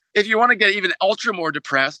if you want to get even ultra more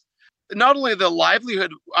depressed, not only the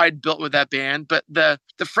livelihood I'd built with that band, but the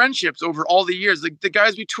friendships over all the years, the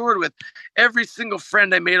guys we toured with, every single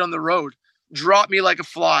friend I made on the road dropped me like a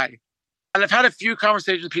fly. And I've had a few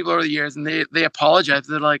conversations with people over the years, and they apologize.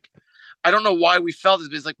 They're like, I don't know why we felt this,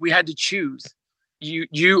 but it's like we had to choose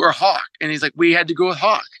you or Hawk. And he's like, we had to go with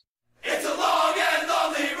Hawk. It's a long and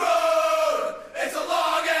lonely road. It's a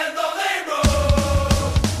long and lonely road.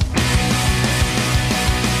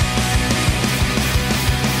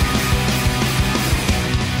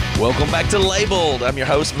 Welcome back to Labeled. I'm your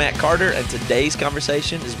host, Matt Carter, and today's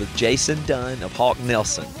conversation is with Jason Dunn of Hawk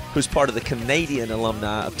Nelson, who's part of the Canadian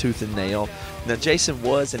alumni of Tooth and Nail. Now, Jason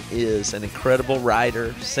was and is an incredible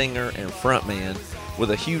writer, singer, and frontman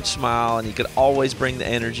with a huge smile, and he could always bring the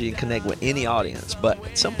energy and connect with any audience. But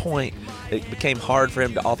at some point, it became hard for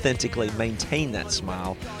him to authentically maintain that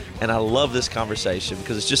smile. And I love this conversation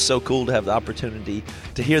because it's just so cool to have the opportunity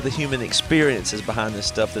to hear the human experiences behind this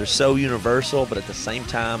stuff. They're so universal, but at the same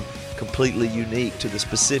time, completely unique to the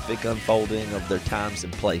specific unfolding of their times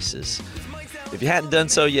and places. If you hadn't done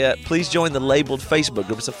so yet, please join the Labeled Facebook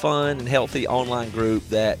group. It's a fun and healthy online group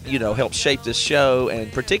that, helps shape this show, and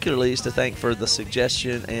particularly is to thank for the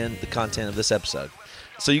suggestion and the content of this episode.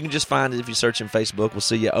 So you can just find it if you search in Facebook. We'll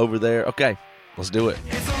see you over there. Okay, let's do it.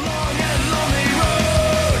 It's a long and lonely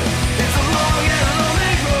road. It's a long and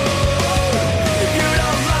lonely road. If you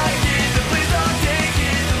don't like it, then please don't take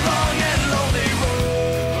it. The long and lonely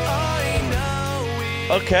road. I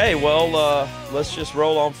know it. Okay, well, let's just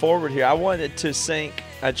roll on forward here. I wanted to sync.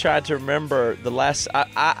 I tried to remember the last.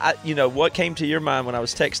 What came to your mind when I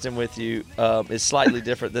was texting with you is slightly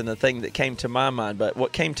different than the thing that came to my mind. But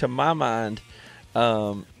what came to my mind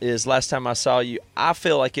is last time I saw you, I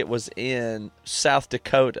feel like it was in South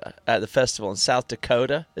Dakota at the festival in South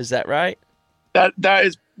Dakota. Is that right? That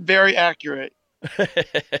is very accurate.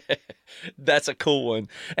 That's a cool one.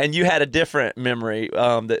 And you had a different memory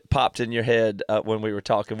that popped in your head when we were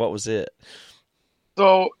talking. What was it?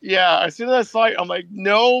 So, yeah, as soon as I saw it, I'm like,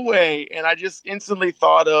 no way. And I just instantly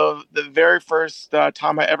thought of the very first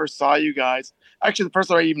time I ever saw you guys. Actually, the first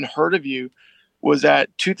time I even heard of you was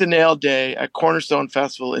at Tooth and Nail Day at Cornerstone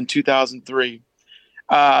Festival in 2003.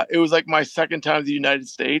 It was like my second time to the United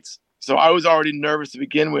States. So I was already nervous to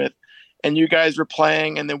begin with. And you guys were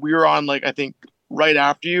playing, and then we were on, I think, right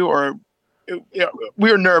after you. We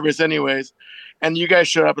were nervous anyways. And you guys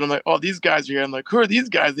showed up, and I'm like, oh, these guys are here. I'm like, who are these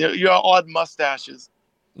guys? You all had mustaches.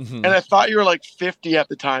 Mm-hmm. And I thought you were like 50 at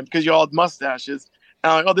the time because you all had mustaches.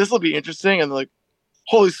 And I'm like, oh, this will be interesting. And they're like,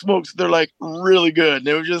 holy smokes, they're like really good. And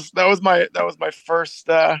it was just that was my first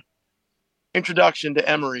introduction to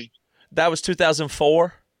Emery. That was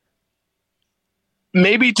 2004?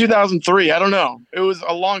 Maybe 2003. I don't know. It was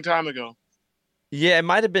a long time ago. Yeah, it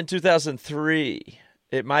might have been 2003.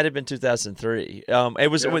 It might have been 2003.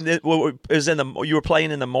 It was when it was you were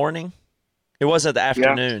playing in the morning. It wasn't the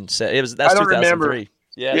afternoon. So that's 2003. Remember.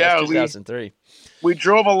 Yeah, 2003. We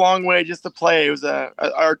drove a long way just to play. It was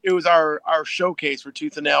our showcase for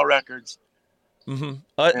Tooth and Nail Records. Mm-hmm.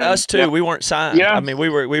 Us too. Yeah. We weren't signed. Yeah. I mean,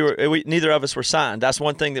 we neither of us were signed. That's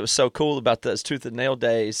one thing that was so cool about those Tooth and Nail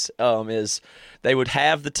days. Is they would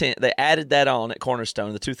have the tent. They added that on at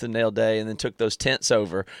Cornerstone, the Tooth and Nail Day, and then took those tents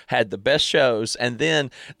over. Had the best shows, and then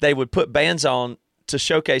they would put bands on to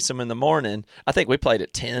showcase them in the morning. I think we played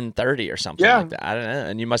at 10:30 or something like that. I don't know.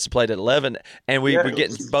 And you must have played at 11. And we were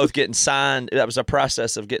both getting signed. That was a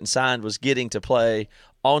process of getting signed, was getting to play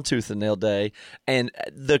on Tooth and Nail Day. And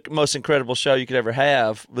the most incredible show you could ever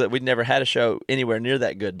have, that we'd never had a show anywhere near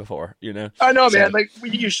that good before, I know, man. Like,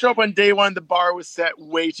 you show up on day one, the bar was set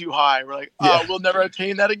way too high. We're like, we'll never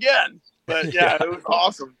attain that again. But it was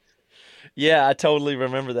awesome. Yeah, I totally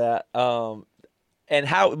remember that.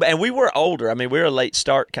 And we were older. I mean, we were a late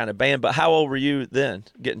start kind of band, but how old were you then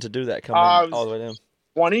getting to do that coming all the way down?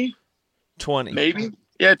 20. 20. Maybe.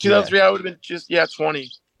 Yeah, 2003, I would have been just,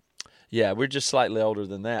 20. Yeah, we're just slightly older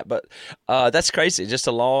than that. But that's crazy. Just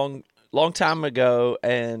a long time ago,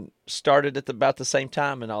 and started at about the same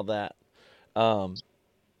time and all that. And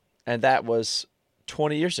that was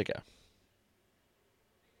 20 years ago.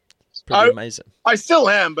 Pretty amazing. I still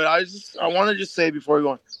am, but I want to just say before we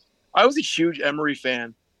go on, I was a huge Emery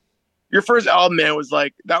fan. Your first album, man, was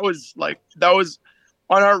that was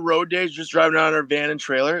on our road days, just driving around in our van and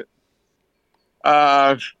trailer.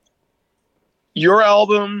 Your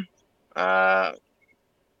album, I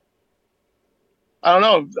don't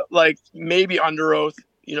know, maybe Under Oath.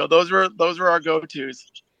 Those were our go-tos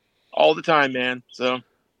all the time, man. So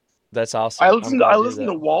that's awesome. I listened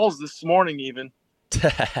to Walls this morning, even.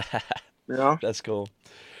 That's cool.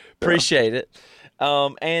 Appreciate it.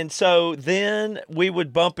 And so then we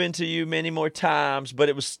would bump into you many more times, but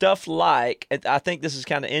it was stuff like, and I think this is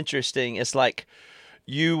kind of interesting. It's like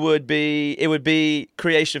it would be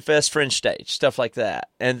Creation Fest, Fringe Stage, stuff like that.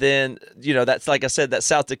 And then, that's like I said, that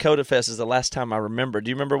South Dakota Fest is the last time I remember. Do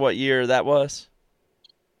you remember what year that was?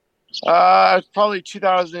 Probably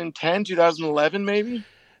 2010, 2011, maybe.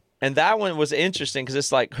 And that one was interesting because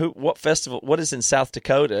it's like, what festival, what is in South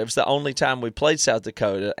Dakota? It was the only time we played South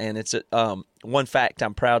Dakota, and it's one fact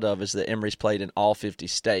I'm proud of is that Emery's played in all 50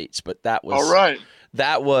 states. But that was all right.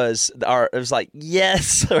 That was it was like,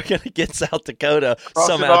 yes, we're gonna get South Dakota Cross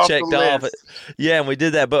somehow checked off. list. Yeah, and we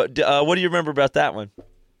did that. But what do you remember about that one?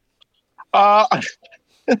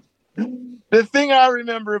 The thing I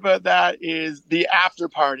remember about that is the after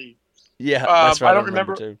party. Yeah, that's right. I don't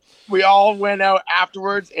remember. Too. We all went out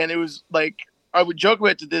afterwards, and it was like I would joke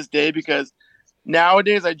about it to this day because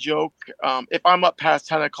nowadays I joke if I'm up past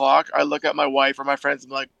 10 o'clock, I look at my wife or my friends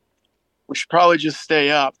and I'm like, we should probably just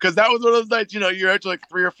stay up, because that was one of those nights. You're out to like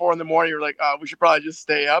 3 or 4 in the morning. You're like, we should probably just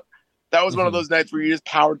stay up. That was one of those nights where you just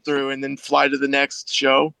powered through and then fly to the next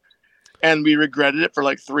show, and we regretted it for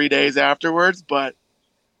like 3 days afterwards. But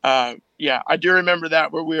yeah, I do remember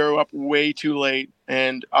that, where we were up way too late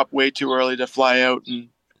and up way too early to fly out. And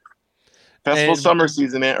summer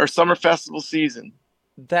season, man, or summer festival season.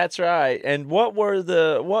 That's right. And what was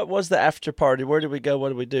the after party? Where did we go? What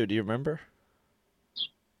did we do? Do you remember?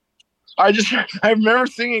 I remember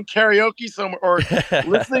singing karaoke somewhere or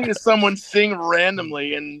listening to someone sing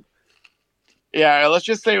randomly, and yeah, let's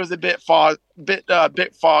just say it was a bit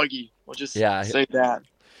foggy. We'll just say that.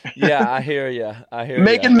 Yeah, I hear you.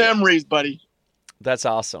 Making memories, buddy. That's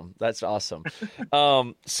awesome.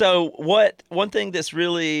 So one thing that's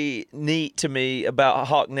really neat to me about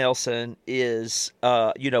Hawk Nelson is,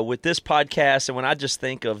 with this podcast, and when I just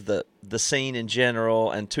think of the scene in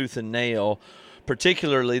general and Tooth and Nail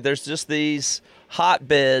particularly, there's just these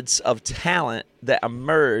hotbeds of talent that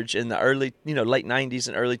emerge in the early, late 90s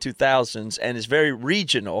and early 2000s, and is very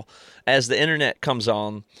regional as the internet comes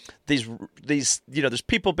on. These there's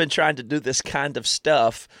people been trying to do this kind of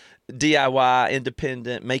stuff, DIY,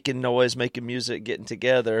 independent, making noise, making music, getting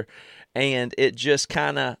together, and it just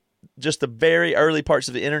the very early parts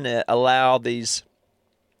of the internet allow these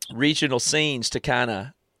regional scenes to kind of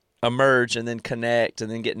emerge and then connect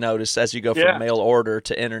and then get noticed as you go from mail order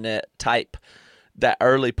to internet type, that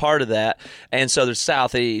early part of that. And so there's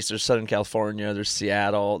Southeast, there's Southern California, there's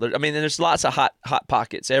Seattle. There's lots of hot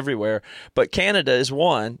pockets everywhere. But Canada is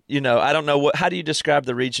one. I don't know how do you describe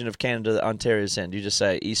the region of Canada that Ontario's in? Do you just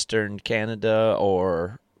say Eastern Canada,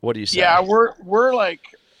 or what do you say? Yeah, we're like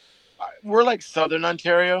Southern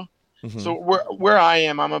Ontario. Mm-hmm. So where I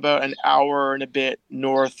am, I'm about an hour and a bit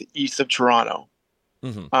northeast of Toronto.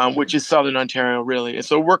 Mm-hmm. Which is Southern Ontario, really. And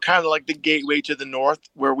so we're kind of like the gateway to the north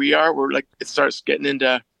where we are. We're like, it starts getting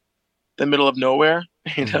into the middle of nowhere,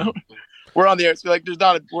 Mm-hmm. We're on the outskirts.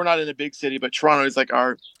 Like, we're not in a big city, but Toronto is like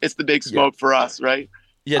it's the big smoke for us, right?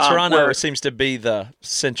 Yeah, Toronto seems to be the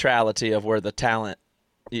centrality of where the talent,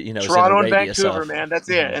 Toronto is in and Vancouver, man. That's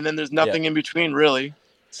it. And then there's nothing in between, really,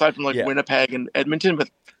 aside from Winnipeg and Edmonton, but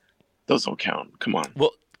those don't count. Come on.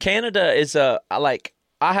 Well, Canada is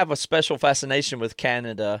I have a special fascination with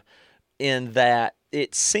Canada in that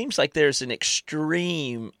it seems like there's an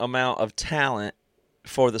extreme amount of talent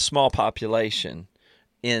for the small population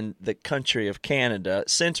in the country of Canada,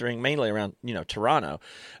 centering mainly around, Toronto.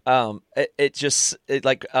 That's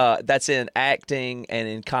in acting and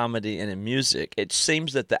in comedy and in music. It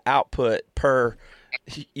seems that the output per,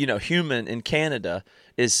 human in Canada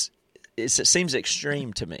it seems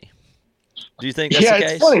extreme to me. Do you think that's the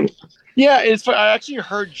case? It's funny. Yeah, it's funny. I actually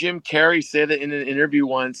heard Jim Carrey say that in an interview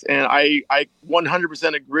once, and I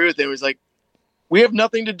 100% agree with him. It was like, we have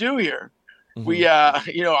nothing to do here. Mm-hmm. We,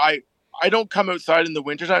 I don't come outside in the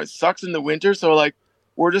wintertime. It sucks in the winter. So like,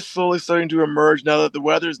 we're just slowly starting to emerge now that the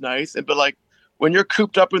weather's nice. But like, when you're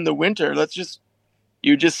cooped up in the winter, especially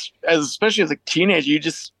as a teenager, you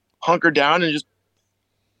just hunker down and just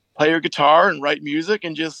play your guitar and write music,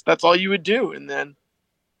 and that's all you would do. And then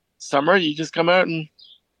summer, you just come out and,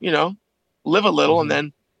 live a little. Mm-hmm. And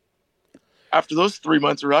then after those 3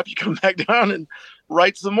 months are up, you come back down and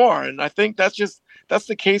write some more. And I think that's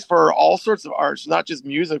the case for all sorts of arts, not just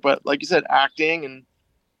music, but like you said, acting, and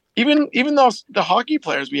even those the hockey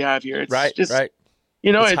players we have here. It's right. It's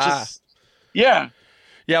just yeah.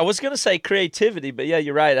 Yeah, I was going to say creativity, but yeah,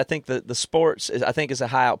 you're right. I think the sports is a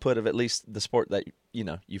high output of at least the sport that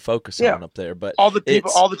you focus Yeah. on up there. But All the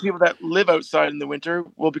it's people that live outside in the winter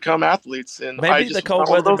will become athletes, and I maybe the just cold not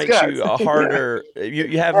one of weather those makes guys. you a harder.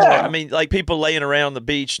 You have more. I Yeah. mean, like people laying around the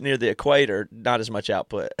beach near the equator, not as much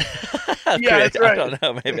output. Yeah, that's I right. don't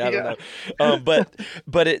know. Maybe I don't Yeah. know.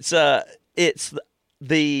 But it's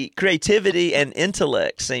the creativity and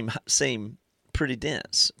intellect seem pretty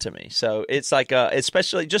dense to me. So it's like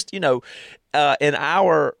especially just in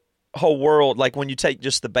our whole world, like when you take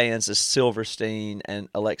just the bands as Silverstein and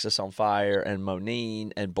Alexis on Fire and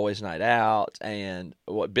Monine and Boys Night Out and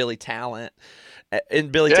what Billy Talent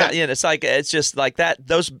and Billy Yeah. Talent, it's just like that.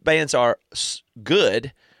 Those bands are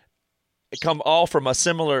good, come all from a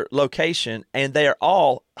similar location, and they are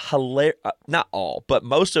all hilarious. Not all, but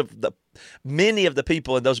many of the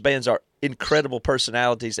people in those bands are incredible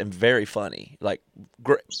personalities and very funny. Like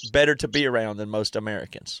better to be around than most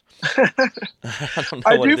Americans. I don't know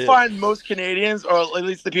I what do it is. find most Canadians, or at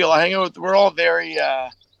least the people I hang out with, we're all very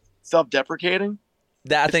self-deprecating.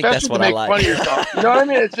 I think that's Especially what to I make like. fun of yourself. You know what I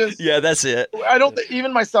mean? It's just Yeah, that's it. I don't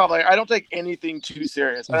even myself, like I don't take anything too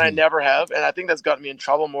serious, and I Mhm. never have, and I think that's gotten me in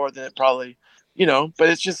trouble more than it probably, But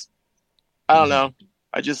it's just I don't know.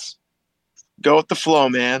 I just go with the flow,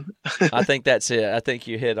 man. I think that's it. I think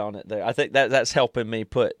you hit on it there. I think that's helping me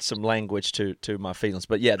put some language to my feelings.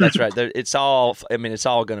 But yeah, that's right. It's all. I mean, it's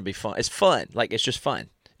all going to be fun. It's fun. Like it's just fun.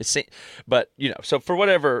 But so for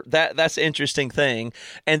whatever that's an interesting thing.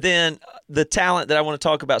 And then the talent that I want to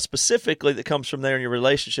talk about specifically that comes from there in your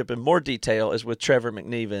relationship in more detail is with Trevor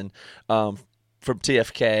McNevan from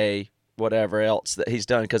TFK, whatever else that he's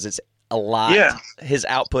done, because it's a lot. Yeah. His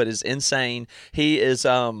output is insane. He is.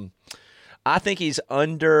 I think he's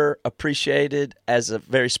underappreciated as a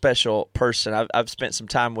very special person. I've spent some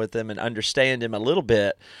time with him and understand him a little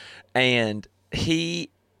bit, and he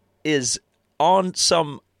is on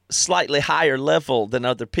some slightly higher level than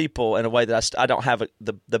other people in a way that I don't have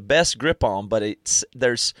the best grip on. But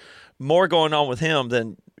there's more going on with him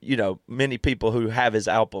than many people who have his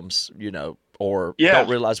albums, or don't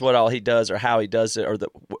realize what all he does or how he does it or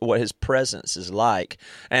what his presence is like.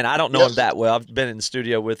 And I don't know him that well. I've been in the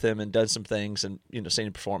studio with him and done some things and, seen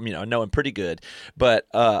him perform. I know him pretty good. But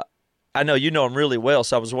I know you know him really well,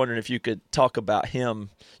 so I was wondering if you could talk about him,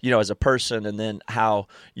 as a person, and then how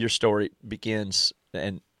your story begins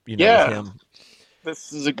and, with him.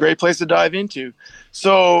 This is a great place to dive into.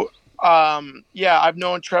 So, I've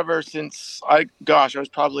known Trevor since I was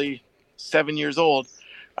probably 7 years old.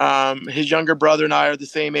 His younger brother and I are the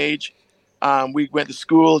same age. We went to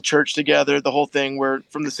school, church together, the whole thing. We're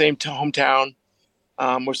from the same hometown.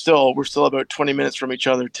 We're still about 20 minutes from each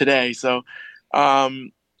other today. So,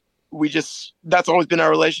 that's always been our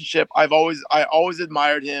relationship. I always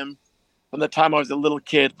admired him from the time I was a little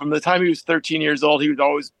kid. From the time he was 13 years old, he was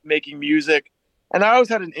always making music. And I always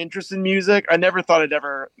had an interest in music. I never thought I'd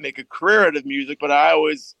ever make a career out of music, but I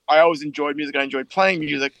always enjoyed music. I enjoyed playing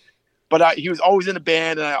music. But he was always in a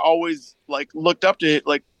band, and I always looked up to it.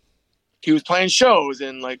 Like he was playing shows,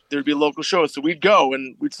 and there'd be local shows, so we'd go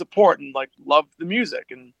and we'd support and love the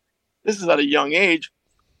music. And this is at a young age.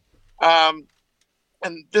 And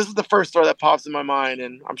this is the first story that pops in my mind,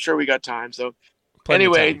 and I'm sure we got time. So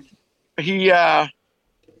anyway, there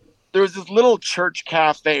was this little church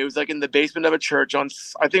cafe. It was in the basement of a church on,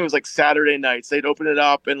 I think it was Saturday nights. They'd open it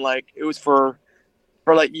up, and it was for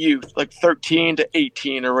youth, 13 to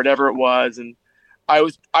 18 or whatever it was. And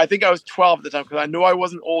I think I was 12 at the time because I knew I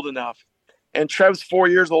wasn't old enough. And Trev's 4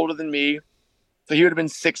 years older than me, so he would have been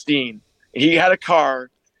 16. He had a car,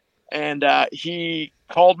 and he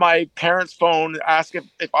called my parents' phone and asked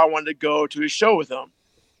if I wanted to go to his show with him.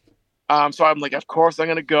 So I'm like, of course I'm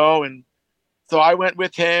going to go. And so I went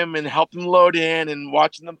with him and helped him load in and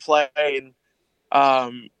watching them play. And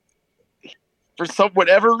for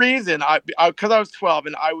whatever reason, because I was 12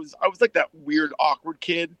 and I was like that weird, awkward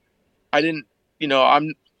kid. I didn't,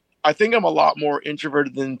 I think I'm a lot more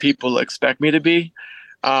introverted than people expect me to be.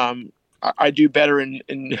 I do better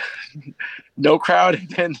in no crowd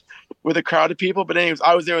than with a crowd of people. But anyways,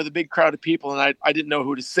 I was there with a big crowd of people, and I didn't know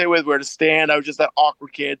who to sit with, where to stand. I was just that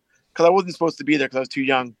awkward kid because I wasn't supposed to be there because I was too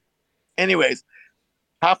young. Anyways,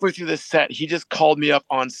 halfway through the set, he just called me up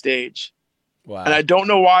on stage. Wow. And I don't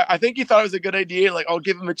know why. I think he thought it was a good idea. I'll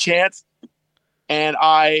give him a chance. And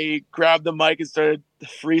I grabbed the mic and started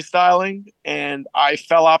freestyling. And I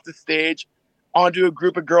fell off the stage onto a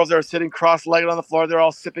group of girls that were sitting cross-legged on the floor. They're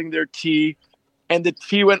all sipping their tea. And the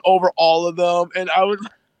tea went over all of them. And I was...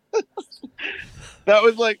 that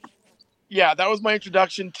was that was my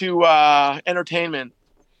introduction to entertainment.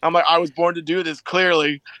 I'm I was born to do this,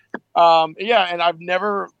 clearly. And I've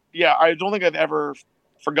never... I don't think I've ever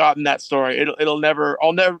forgotten that story. I'll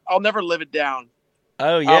never live it down.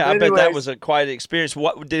 Oh yeah, But I bet that anyways, was a quite an experience.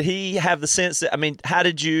 What did he have the sense that? I mean, How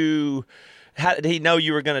did he know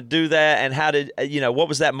you were going to do that? And how did what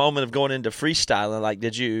was that moment of going into freestyling? Like,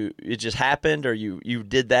 it just happened, or you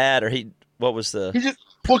did that, or what was the? he just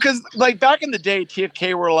well, because like back in the day,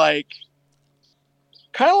 TFK were like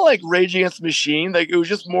kind of like Rage Against the Machine. Like it was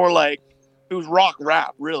just more like it was rock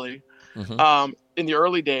rap, really. Mm-hmm. In the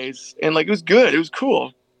early days, and like it was good, it was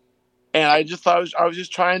cool. And I just thought I was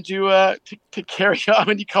just trying to carry on.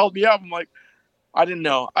 And he called me up. I'm like, I didn't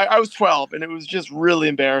know. I was 12, and it was just really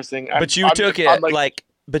embarrassing. But you took it like,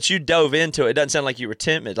 but you dove into it. It doesn't sound like you were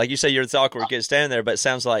timid. Like you say, you're the awkward kid standing there, but it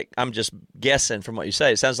sounds like I'm just guessing from what you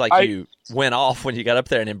say. It sounds like you went off when you got up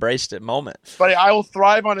there and embraced it moment. But I will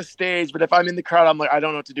thrive on a stage. But if I'm in the crowd, I'm like, I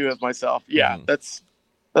don't know what to do with myself. Yeah, that's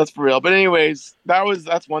for real. But anyways,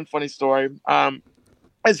 that's one funny story.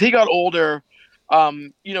 As he got older,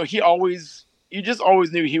 you just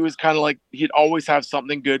always knew he was kind of like he'd always have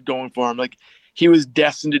something good going for him. Like he was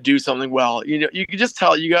destined to do something well. You know, you could just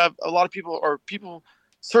tell. You have a lot of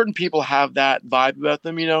certain people have that vibe about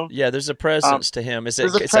them. You know. Yeah, there's a presence to him. It's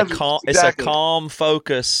Exactly. a calm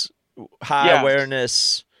focus, high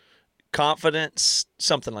awareness, confidence,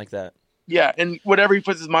 something like that. Yeah, and whatever he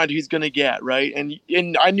puts his mind to, he's going to get, right.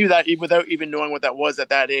 And I knew that without even knowing what that was at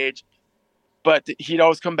that age. But he'd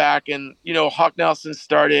always come back, and Hawk Nelson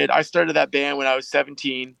I started that band when I was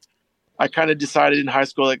 17. I kind of decided in high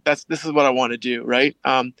school, like this is what I want to do, right?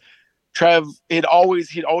 Trev, he'd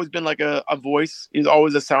always been like a voice. He's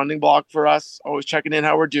always a sounding block for us, always checking in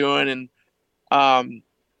how we're doing. And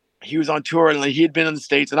he was on tour, and like he had been in the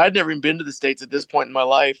States, and I'd never even been to the States at this point in my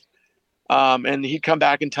life. And he'd come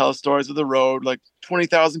back and tell us stories of the road, like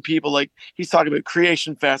 20,000 people. Like he's talking about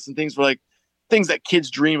Creation Fest and things things that kids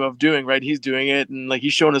dream of doing, right? He's doing it, and like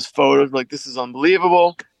he's showing us photos, like this is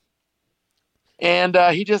unbelievable. And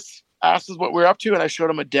he just asked us what we're up to, and I showed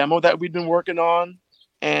him a demo that we'd been working on,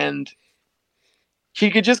 and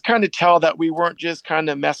he could just kind of tell that we weren't just kind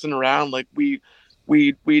of messing around. Like we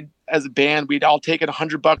as a band, we'd all taken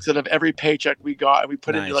 $100 out of every paycheck we got, and we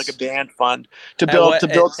put it into like a band fund to build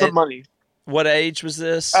some money. What age was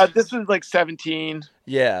this? This was like 17.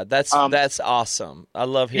 Yeah, that's awesome. I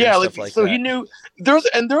love hearing stuff like so that. he knew there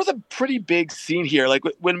was a pretty big scene here. Like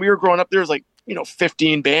when we were growing up, there was like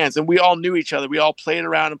 15 bands, and we all knew each other. We all played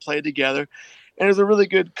around and played together, and it was a really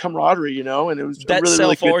good camaraderie, and it was that a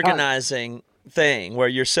really self-organizing thing where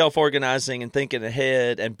you're self-organizing and thinking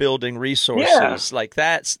ahead and building resources. Yeah. Like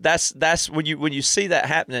that's when you see that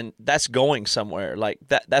happening, that's going somewhere. Like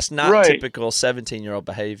that's not typical 17-year-old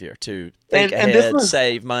behavior to think ahead,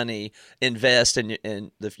 save money, invest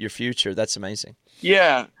in your future. That's amazing.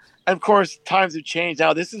 Yeah. And of course, times have changed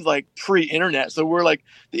now. This is like pre-internet, so we're like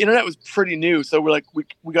the internet was pretty new. So we're like, we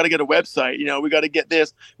got to get a website. We got to get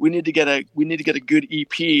this. We need to get a good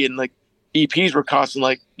EP, and like EPs were costing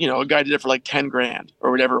like a guy did it for like 10 grand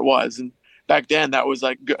or whatever it was. And back then that was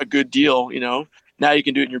like a good deal. Now you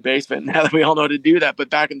can do it in your basement. Now that we all know how to do that, but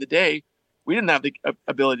back in the day, we didn't have the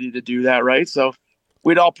ability to do that, right? So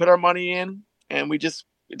we'd all put our money in, and we just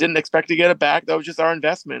didn't expect to get it back. That was just our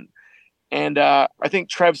investment. And I think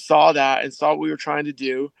Trev saw that and saw what we were trying to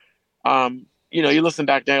do. You listen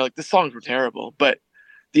back now, like the songs were terrible, but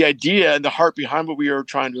the idea and the heart behind what we were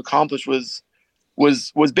trying to accomplish was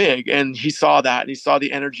big. And he saw that, and he saw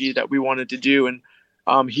the energy that we wanted to do. And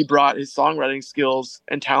he brought his songwriting skills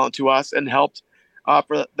and talent to us and helped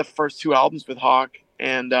for the first 2 albums with Hawk.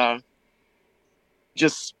 And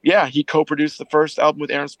he co-produced the first album with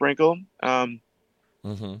Aaron Sprinkle.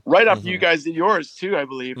 Right after you guys did yours too, I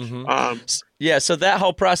believe. So that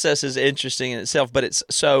whole process is interesting in itself, but it's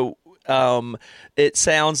so it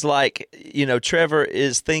sounds like Trevor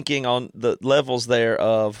is thinking on the levels there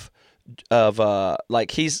of like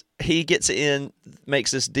he gets in, makes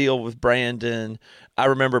this deal with Brandon. I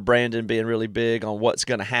remember Brandon being really big on what's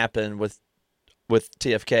going to happen with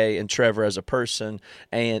TFK and Trevor as a person,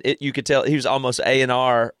 and you could tell he was almost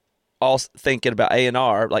A&R, all thinking about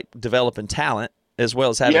A&R, like developing talent, as well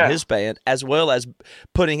as having his band, as well as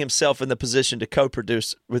putting himself in the position to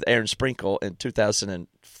co-produce with Aaron Sprinkle in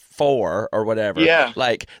 2004 or whatever. Yeah.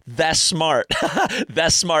 Like, that's smart.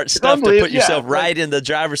 That's smart stuff to put yourself right in the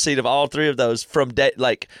driver's seat of all 3 of those from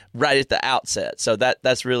right at the outset. So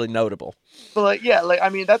that's really notable. But I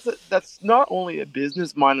mean, that's not only a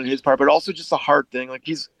business mind on his part, but also just a heart thing. Like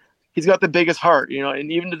he's got the biggest heart,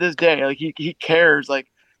 and even to this day, like he cares, like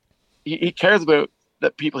he cares about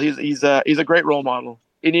that people. He's a great role model,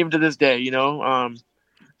 and even to this day,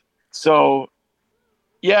 so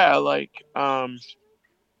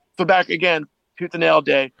back again, Tooth and Nail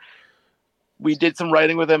Day, we did some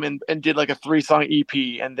writing with him and did like a 3-song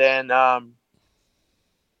EP, and then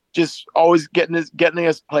just always getting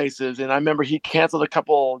us places. And I remember he canceled a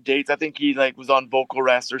couple dates. I think he like was on vocal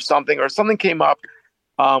rest or something came up.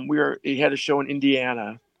 He had a show in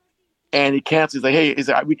Indiana, and he canceled. He's like, hey,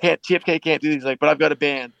 we can't, TFK can't do this. He's like, but I've got a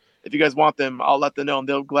band. If you guys want them, I'll let them know, and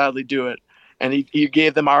they'll gladly do it. And he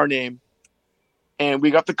gave them our name, and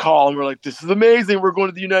we got the call, and we're like, this is amazing. We're going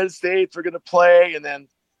to the United States. We're going to play. And then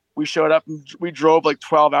we showed up, and we drove like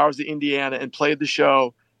 12 hours to Indiana and played the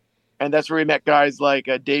show. And that's where we met guys like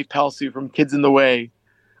Dave Pelsu from Kids in the Way.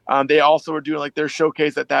 They also were doing like their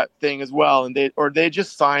showcase at that thing as well. And they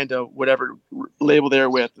just signed a whatever label they were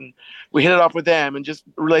with. And we hit it off with them, and just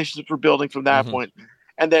relationships were building from that point.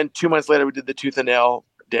 And then 2 months later, we did the Tooth and Nail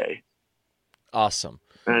day. Awesome.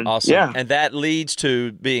 Awesome. Yeah. And that leads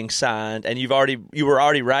to being signed. And you were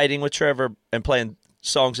already writing with Trevor and playing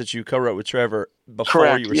songs that you co-wrote with Trevor before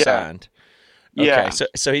Correct, you were signed. Okay, yeah.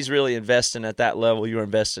 So he's really investing at that level. You were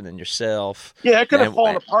investing in yourself. Yeah, it could have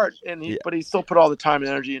fallen apart, but he still put all the time and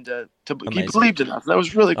energy into. He believed in us. That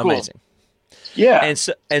was really cool. Amazing. Yeah.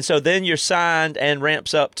 And so then you're signed and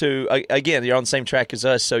ramps up to, again, you're on the same track as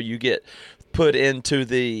us, so you get put into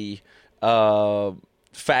the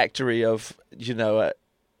factory of,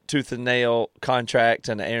 Tooth and Nail contract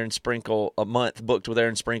and Aaron Sprinkle, a month booked with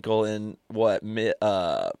Aaron Sprinkle in what, mid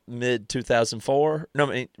 2004? No,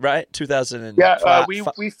 I mean, right? 2005. Yeah, we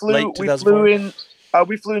flew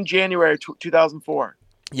in January 2004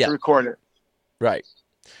 to record it. Right.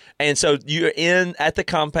 And so you're at the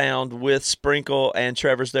compound with Sprinkle and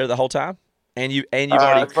Trevor's there the whole time? And you've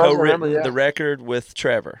already co-written the record with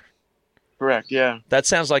Trevor. Correct. Yeah. That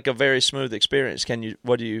sounds like a very smooth experience. Can you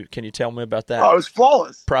tell me about that? Oh, it was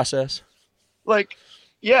flawless process. Like,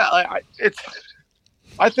 yeah,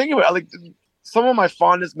 I think about it, like some of my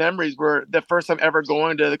fondest memories were the first time ever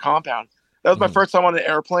going to the compound. That was my first time on an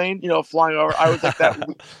airplane, flying over. I was like that.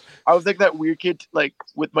 I was like that weird kid, like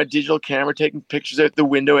with my digital camera, taking pictures out the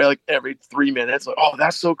window like every 3 minutes. Like, oh,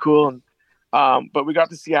 that's so cool. And but we got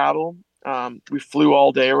to Seattle. We flew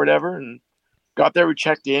all day or whatever, and got there, we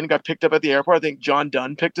checked in, got picked up at the airport. I think John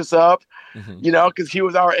Dunn picked us up, because he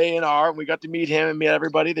was our A&R, and we got to meet him and meet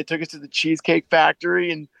everybody. They took us to the Cheesecake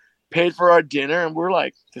Factory and paid for our dinner, and we're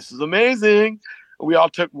like, this is amazing. We all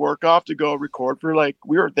took work off to go record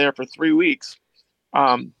we were there for 3 weeks.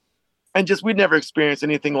 And just, we'd never experienced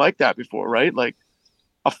anything like that before, right? Like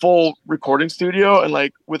a full recording studio and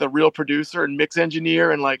like with a real producer and mix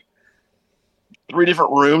engineer and like 3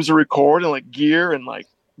 different rooms to record and like gear and like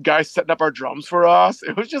guys setting up our drums for us.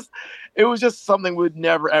 It was just something we'd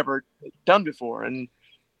never ever done before. And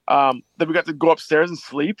then we got to go upstairs and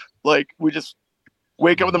sleep. Like we just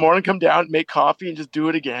wake up in the morning, come down, make coffee, and just do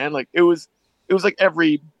it again. Like it was like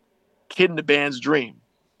every kid in the band's dream.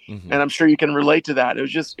 And I'm sure you can relate to that. It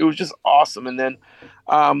was just awesome. And then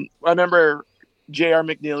I remember J.R.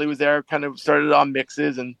 McNeely was there, kind of started on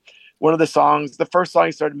mixes, and the first song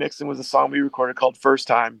he started mixing was a song we recorded called First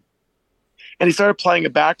Time. And he started playing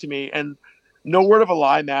it back to me, and no word of a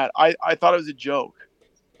lie, Matt, I thought it was a joke.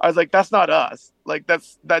 I was like, that's not us. Like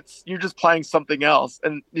that's you're just playing something else.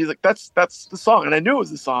 And he's like, that's the song. And I knew it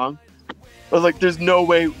was the song. I was like, there's no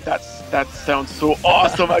way that sounds so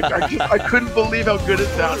awesome. I couldn't believe how good it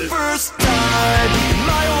sounded. First time in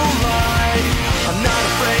my whole life, I'm not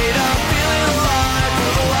afraid of feeling alive.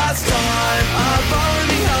 For the last time, I'm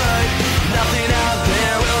falling behind. Nothing out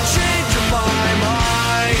there will change my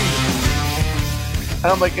mind.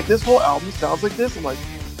 And I'm like, if this whole album sounds like this, I'm like,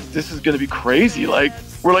 this is gonna be crazy. Like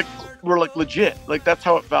we're like legit. Like that's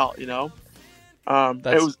how it felt, It was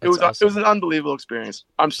awesome. It was an unbelievable experience.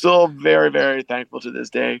 I'm still very, very thankful to this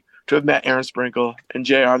day to have met Aaron Sprinkle and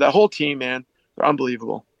JR. That whole team, man, they're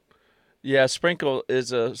unbelievable. Yeah, Sprinkle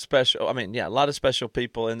is a lot of special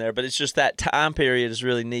people in there, but it's just that time period is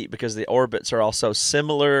really neat because the orbits are all so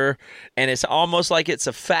similar, and it's almost like it's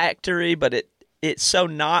a factory, but it's so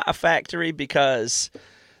not a factory because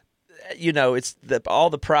it's all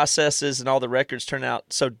the processes and all the records turn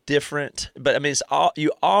out so different. But I mean,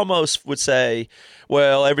 you almost would say,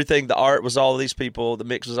 well, everything, the art was all of these people, the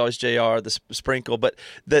mix was always JR, the Sprinkle, but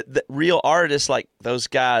the real artists, like those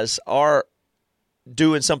guys, are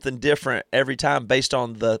doing something different every time based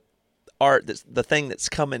on the art, that's the thing that's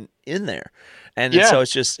coming in there. And so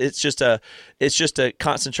it's just a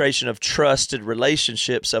concentration of trusted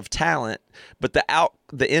relationships of talent, but the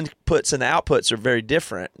inputs and the outputs are very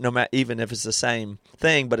different, no matter, even if it's the same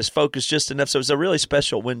thing, but it's focused just enough. So it's a really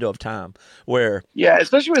special window of time where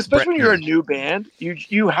especially when you're a new band,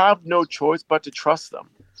 you have no choice but to trust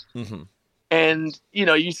them. And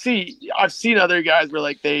I've seen other guys where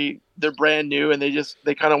like they they're brand new and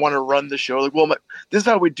they kind of want to run the show. Like, well, this is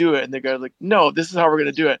how we do it. And the guy's like, no, this is how we're going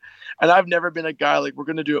to do it. And I've never been a guy like, we're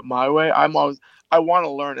going to do it my way. I want to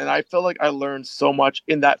learn. And I feel like I learned so much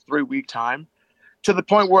in that 3-week time, to the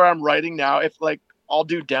point where I'm writing now. If like, I'll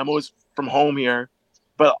do demos from home here,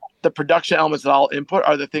 but the production elements that I'll input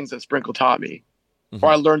are the things that Sprinkle taught me, or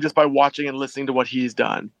I learned just by watching and listening to what he's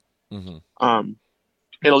done.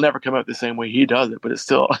 It'll never come out the same way he does it, but it's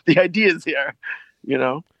still, the idea is here, you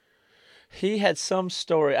know? He had some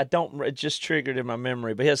story, it just triggered in my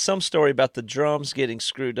memory, but he has some story about the drums getting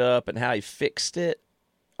screwed up and how he fixed it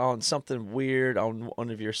on something weird on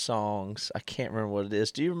one of your songs. I can't remember what it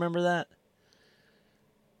is. Do you remember that?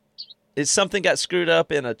 It's something got screwed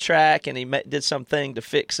up in a track, and he did something to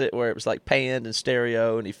fix it where it was like panned and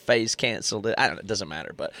stereo, and he phase canceled it. I don't know. It doesn't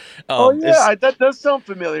matter, but that does sound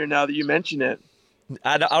familiar now that you mention it.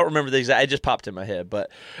 I don't remember the exact. It just popped in my head,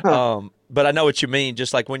 but I know what you mean.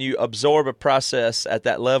 Just like when you absorb a process at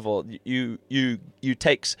that level, you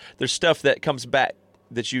there's stuff that comes back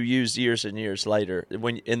that you use years and years later.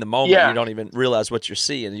 When in the moment you don't even realize what you're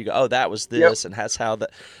seeing. You go, oh, that was this, and that's how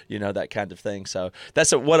that, that kind of thing. So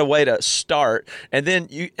that's what a way to start. And then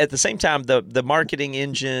you at the same time the marketing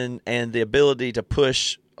engine and the ability to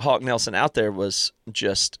push Hawk Nelson out there was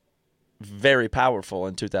just very powerful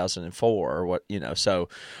in 2004 or what, so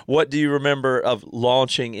what do you remember of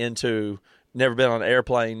launching into never been on an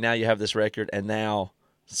airplane, now you have this record, and now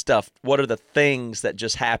stuff? What are the things that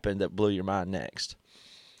just happened that blew your mind next?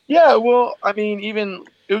 Yeah, well, I mean, even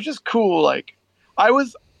it was just cool. Like, I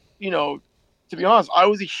was, to be honest, I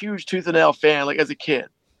was a huge Tooth and Nail fan, like as a kid.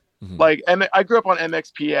 Like, I grew up on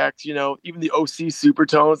MXPX, even the OC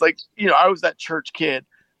Supertones. Like, I was that church kid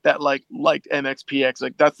that liked MXPX.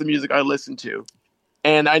 Like, that's the music I listened to.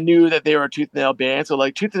 And I knew that they were a Tooth and Nail band. So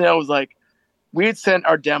like Tooth and Nail was like, we had sent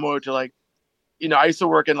our demo to like, I used to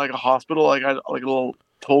work in like a hospital, like I had like a little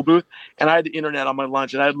toll booth, and I had the internet on my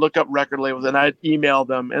lunch, and I'd look up record labels and I'd email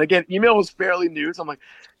them. And again, email was fairly new. So I'm like,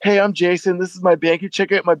 hey, I'm Jason. This is my band. Can you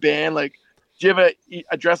check out my band? Like, do you have an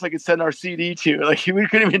address I could send our CD to? Like, we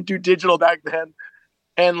couldn't even do digital back then.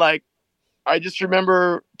 And like, I just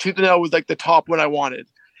remember Tooth and Nail was like the top one I wanted.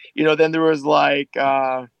 Then there was like,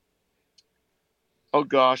 oh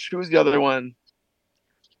gosh, who was the other one?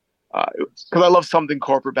 Because I love Something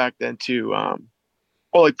Corporate back then too.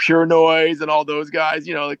 Like Pure Noise and all those guys,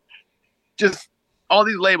 like just all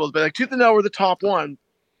these labels. But like Tooth and Nail were the top one.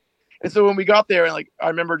 And so when we got there, and like I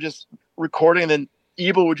remember just recording, and then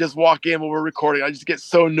Evil would just walk in when we're recording. I just get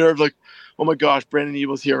so nervous, like, oh my gosh, Brandon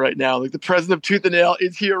Evil's here right now. Like the president of Tooth and Nail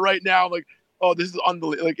is here right now. I'm like, oh, this is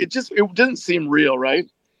unbelievable. Like it didn't seem real, right?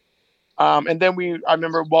 And then I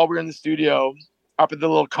remember while we were in the studio up at the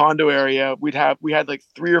little condo area, we had like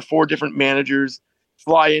 3 or 4 different managers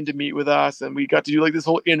fly in to meet with us, and we got to do like this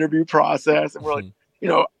whole interview process. And we're like,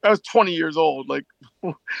 I was 20 years old. Like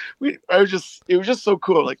it was just so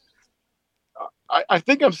cool. Like I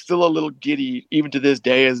think I'm still a little giddy even to this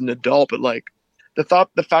day as an adult, but like the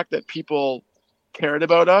fact that people cared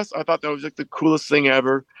about us, I thought that was like the coolest thing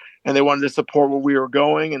ever. And they wanted to support where we were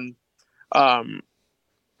going. And,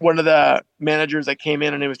 one of the managers that came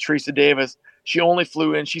in, her name was Teresa Davis. She only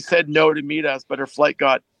flew in. She said no to meet us, but her flight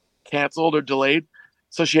got canceled or delayed.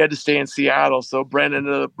 So she had to stay in Seattle. So Brandon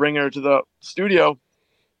ended up bringing her to the studio,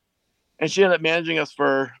 and she ended up managing us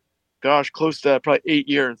for, close to probably 8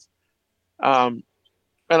 years. And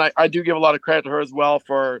I do give a lot of credit to her as well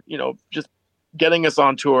for, just getting us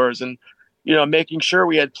on tours and, making sure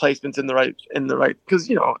we had placements in the right,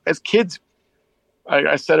 because, as kids,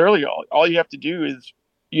 I said earlier, all you have to do is,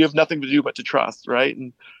 you have nothing to do but to trust, right?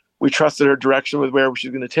 And we trusted her direction with where she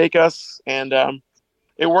was going to take us. And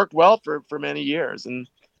it worked well for many years. And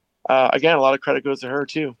again, a lot of credit goes to her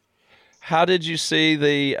too. How did you see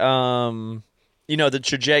the, the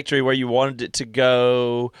trajectory where you wanted it to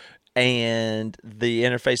go, and the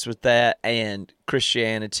interface with that and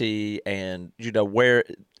Christianity, and, where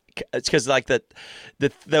it's because like the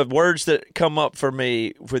words that come up for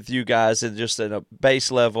me with you guys and just at a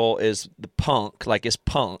base level is the punk. Like it's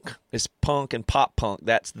punk and pop punk.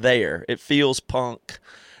 That's there. It feels punk.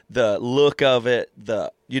 The look of it,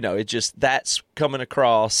 it just, that's coming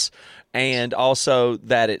across, and also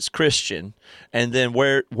that it's Christian. And then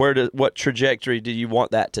what trajectory do you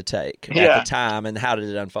want that to take at the time, and how did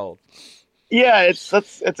it unfold? Yeah, it's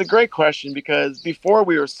a great question, because before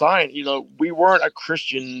we were signed, we weren't a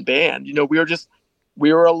Christian band.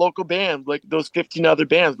 We were a local band, like those 15 other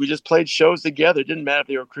bands. We just played shows together. It didn't matter if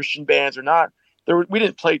they were Christian bands or not. We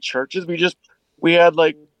didn't play churches. We had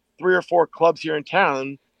like 3 or 4 clubs here in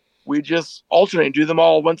town. We just alternate, do them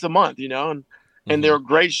all once a month, and they were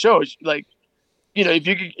great shows. Like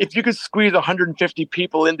if you could squeeze 150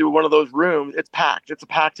 people into one of those rooms, it's packed. It's a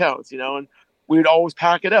packed house, and we'd always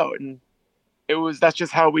pack it out. And that's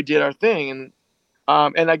just how we did our thing.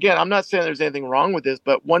 And again, I'm not saying there's anything wrong with this,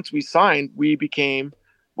 but once we signed, we became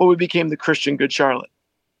the Christian Good Charlotte.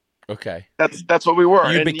 Okay. That's what we were.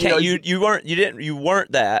 You and, became you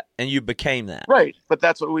weren't that, and you became that. Right. But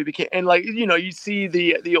that's what we became. And you see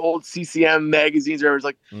the old CCM magazines where it was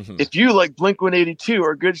like, if you like Blink-182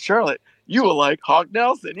 or Good Charlotte, you will like Hawk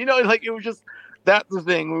Nelson. Like it was just, that's the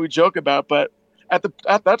thing we joke about. But at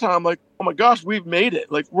that time, I'm like, oh my gosh, we've made it.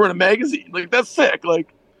 Like, we're in a magazine. Like, that's sick.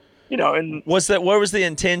 Like, and where was the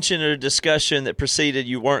intention or discussion that preceded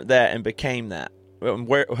you weren't that and became that?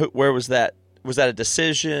 Where was that? Was that a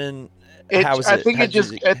decision? How was it? I think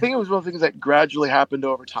it was one of the things that gradually happened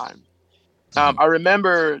over time. I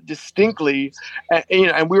remember distinctly,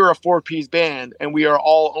 and we were a 4-piece band, and we are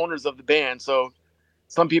all owners of the band. So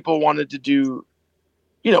some people wanted to do,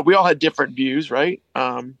 we all had different views, right?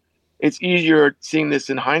 It's easier seeing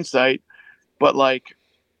this in hindsight, but like,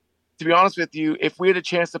 to be honest with you, if we had a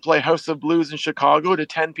chance to play House of Blues in Chicago to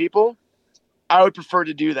 10 people, I would prefer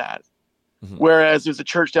to do that. Whereas there's a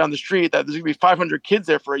church down the street that there's going to be 500 kids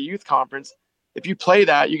there for a youth conference. If you play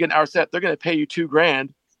that, you get an hour set, they're going to pay you $2,000.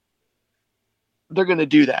 They're going to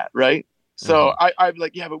do that, right? So I'm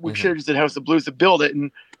like, yeah, but we should have just did House of Blues to build it,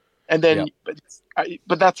 and then,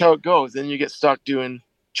 but that's how it goes. Then you get stuck doing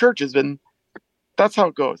churches, and that's how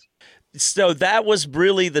it goes. So that was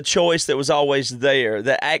really the choice that was always there.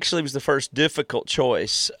 That actually was the first difficult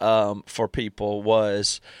choice for people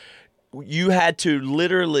was. You had to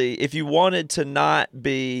literally, if you wanted to not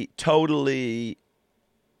be totally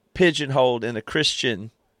pigeonholed in a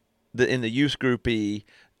Christian, in the youth groupie,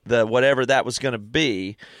 the whatever that was going to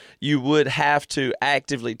be, you would have to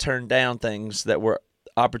actively turn down things that were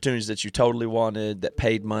opportunities that you totally wanted, that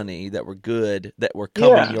paid money, that were good, that were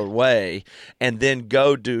coming your way, and then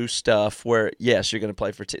go do stuff where, yes, you're going to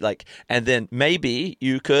play for and then maybe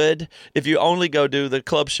you could, if you only go do the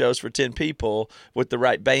club shows for 10 people with the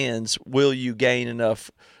right bands, will you gain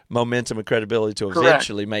enough momentum and credibility to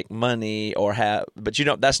eventually make money or have, but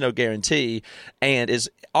that's no guarantee, and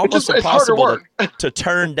is almost impossible to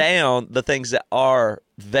turn down the things that are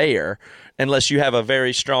there unless you have a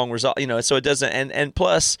very strong result, so it doesn't, and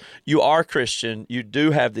plus you are Christian, you do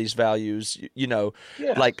have these values,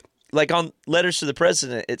 like on Letters to the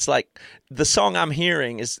President, it's like the song I'm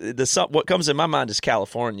hearing is what comes in my mind is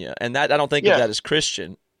California, and that I don't think of that as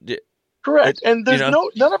Christian. Correct. And there's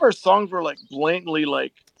none of our songs were like blatantly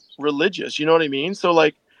like religious, you know what I mean? So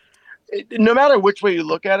like, no matter which way you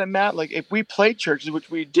look at it, Matt, like if we played churches, which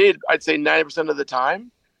we did, I'd say 90% of the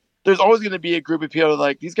time, there's always going to be a group of people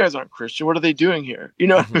like, these guys aren't Christian. What are they doing here? You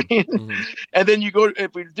know what I mean? And then you go,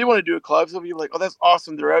 if we do want to do a club, so people like, oh, that's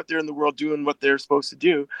awesome. They're out there in the world doing what they're supposed to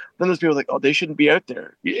do. Then there's people like, oh, they shouldn't be out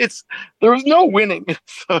there. There was no winning.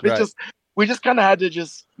 So we just kind of had to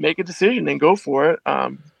just make a decision and go for it.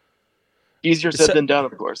 Easier said than done,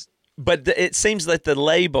 of course. But it seems like the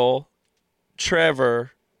label,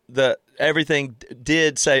 Trevor, everything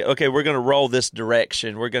did say, okay, we're going to roll this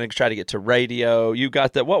direction. We're going to try to get to radio. You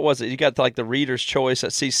got what was it? You got like the Reader's Choice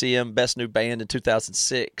at CCM Best New Band in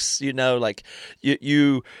 2006. Like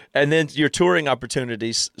you, and then your touring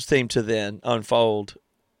opportunities seem to then unfold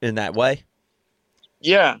in that way.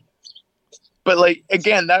 Yeah, but like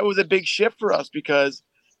again, that was a big shift for us because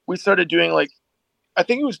we started doing like, I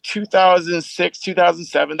think it was 2006,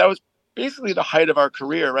 2007. That was basically the height of our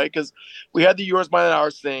career, right? Because we had the Yours, Mine, and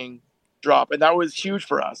Ours thing drop, and that was huge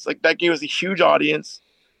for us. Like that gave us a huge audience,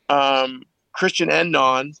 Christian and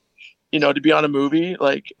non. To be on a movie,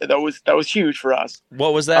 like that was huge for us.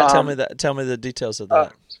 What was that? Tell me the details of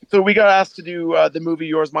that. So we got asked to do the movie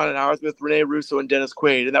Yours, Mine, and Ours with Rene Russo and Dennis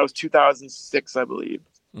Quaid, and that was 2006, I believe,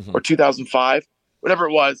 or 2005, whatever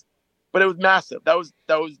it was. But it was massive. That was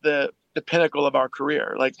the pinnacle of our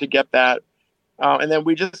career, like to get that, and then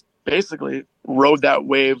we just basically rode that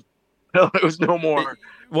wave till it was no more.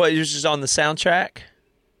 What, you were just on the soundtrack?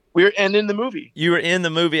 And in the movie. You were in the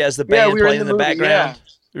movie as the band playing in the background?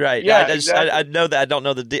 Yeah. Right. Yeah, exactly. I know that. I don't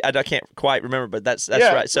know I can't quite remember, but that's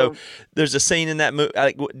right. So there's a scene in that movie.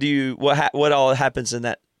 Like, what all happens in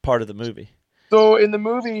that part of the movie? So in the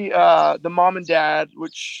movie, the mom and dad,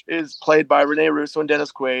 which is played by Rene Russo and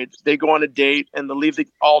Dennis Quaid, they go on a date and they leave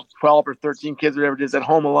all 12 or 13 kids, whatever it is, at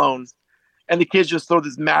home alone. And the kids just throw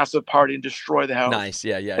this massive party and destroy the house. Nice,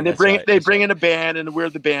 yeah. And they bring in a band, and we're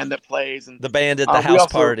the band that plays. And the band at the house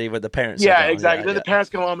party with the parents. Yeah, exactly. Then the parents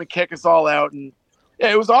come home and kick us all out, and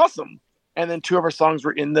it was awesome. And then 2 of our songs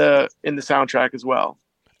were in the soundtrack as well.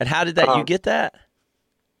 And how did that? You get that?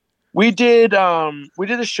 We did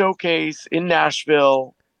a showcase in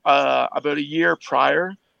Nashville about a year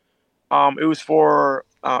prior. It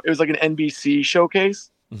was like an NBC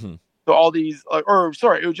showcase. Hmm. So all these, or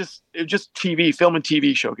sorry, it was just TV, film and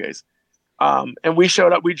TV showcase. And we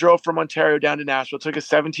showed up. We drove from Ontario down to Nashville. It took us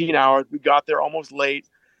 17 hours. We got there almost late,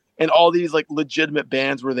 and all these like legitimate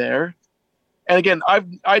bands were there. And again,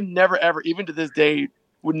 I never ever, even to this day,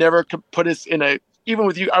 would never put us in a, even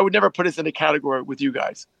with you, I would never put us in a category with you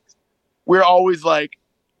guys. We're always like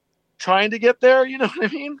trying to get there. You know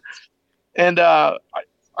what I mean? And I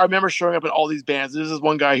remember showing up in all these bands. This is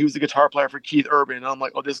one guy, he was the guitar player for Keith Urban. And I'm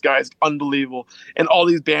like, oh, this guy's unbelievable. And all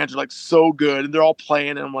these bands are like so good. And they're all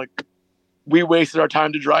playing. And I'm like, we wasted our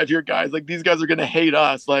time to drive here, guys. Like, these guys are going to hate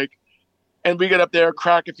us. Like, and we get up there,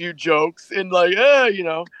 crack a few jokes, and like,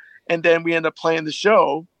 and then we end up playing the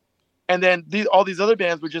show. And then all these other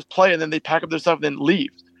bands would just play, and then they pack up their stuff and then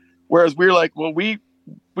leave. Whereas we're like, well, we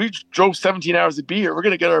drove 17 hours to be here. We're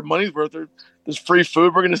going to get our money's worth. There's free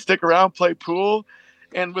food. We're going to stick around, play pool.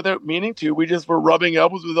 And without meaning to, we just were rubbing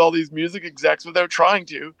elbows with all these music execs without trying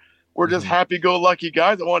to. We're just happy-go-lucky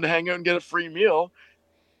guys that wanted to hang out and get a free meal.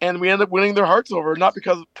 And we ended up winning their hearts over,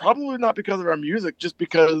 probably not because of our music, just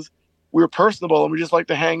because we were personable and we just like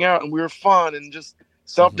to hang out and we were fun and just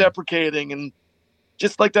self-deprecating and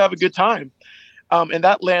just like to have a good time. And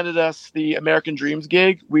that landed us the American Dreams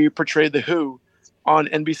gig. We portrayed The Who on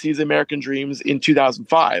NBC's American Dreams in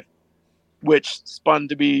 2005, which spun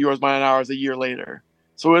to be Yours, Mine, and Ours a year later.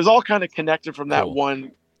 So it was all kind of connected from that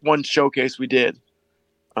one showcase we did.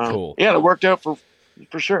 Cool. Yeah, it worked out for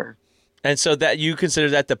sure. And so that you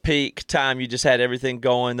consider that the peak time, you just had everything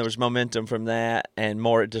going. There was momentum from that and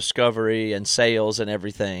more discovery and sales and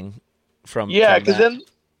everything from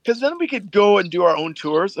because then we could go and do our own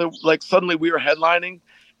tours. Like suddenly we were headlining,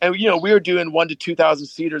 and we were doing 1,000 to 2,000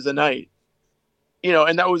 seaters a night.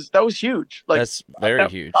 And that was huge. Like, that's very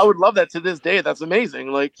huge. I would love that to this day. That's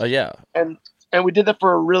amazing. Like, oh yeah. And we did that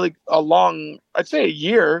for a long, I'd say a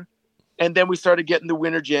year. And then we started getting the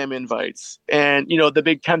Winter Jam invites, and the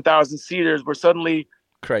big 10,000 seaters were suddenly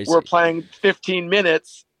crazy. We're playing 15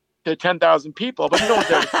 minutes to 10,000 people, but you don't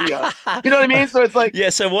there to see us. You know what I mean? So it's like,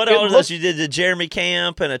 yeah. So what all of those you did? The Jeremy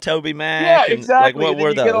Camp and a Toby Mac. Yeah, exactly. Like, what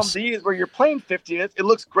were those? Get on these where you're playing 15 minutes. It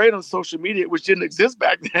looks great on social media, which didn't exist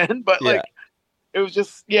back then, but like it was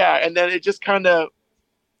just And then it just kind of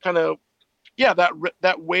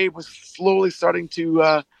that wave was slowly starting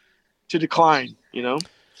to decline.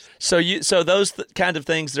 So those kind of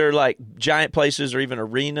things, they're like giant places or even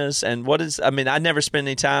arenas. And I never spent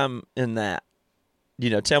any time in that.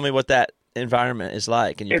 Tell me what that environment is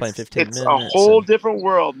like. And you're playing 15 minutes. It's a whole different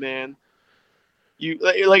world, man.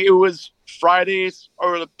 It was Fridays,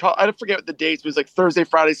 or I forget the dates. It was like Thursday,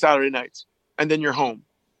 Friday, Saturday nights, and then you're home,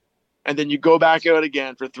 and then you go back out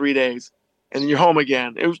again for 3 days, and then you're home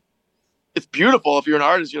again. It's beautiful. If you're an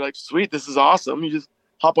artist, you're like, sweet, this is awesome. You just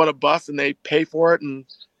hop on a bus and they pay for it, and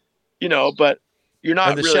but you're not.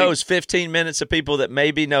 And the really... show is 15 minutes of people that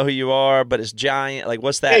maybe know who you are, but it's giant. Like,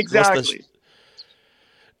 what's that? Exactly.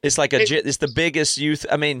 It's like it's the biggest youth.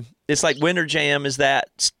 I mean, it's like Winter Jam is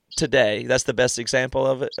that today. That's the best example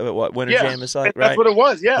of it. Of what Winter Jam is like, right? That's what it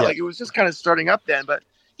was. Yeah, like it was just kind of starting up then, but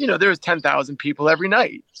there was 10,000 people every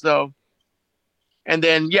night. So, and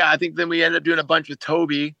then I think then we ended up doing a bunch with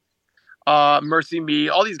Toby, Mercy Me,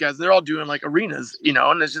 all these guys. They're all doing like arenas,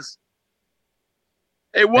 and it's just.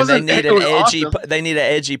 It wasn't. And they need an edgy. Awesome. They need an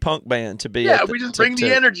edgy punk band to be. Yeah, we just bring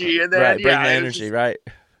the energy, and then bring the energy, right?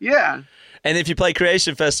 Yeah. And if you play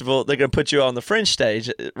Creation Festival, they're going to put you on the Fringe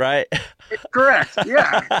stage, right? Correct.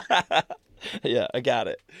 Yeah. Yeah, I got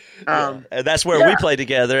it. And that's where we play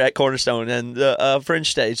together at Cornerstone and the Fringe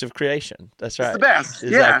stage of Creation. That's right. It's the best.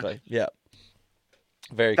 Exactly. Yeah.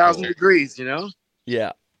 Very 1,000 cool. degrees,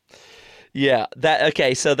 Yeah. Yeah.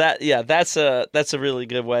 That's a really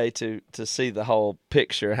good way to see the whole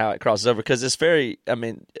picture, how it crosses over, because it's very. I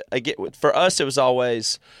mean, for us, it was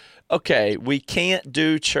always. Okay, we can't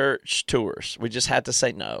do church tours. We just had to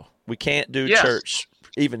say no. We can't do church,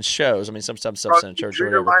 even shows. I mean, sometimes stuff's in a church or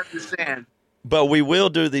whatever. But we will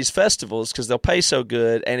do these festivals because they'll pay so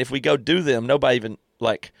good. And if we go do them, nobody even,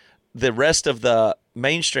 like, the rest of the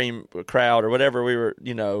mainstream crowd or whatever we were,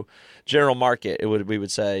 general market, we would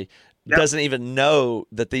say, doesn't even know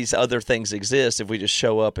that these other things exist if we just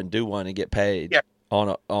show up and do one and get paid. Yeah.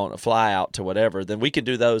 on a fly out to whatever, then we can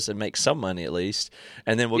do those and make some money at least,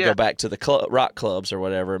 and then we'll Yeah. go back to the rock clubs or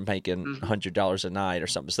whatever and making $100 a night or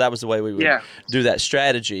something. So that was the way we would do that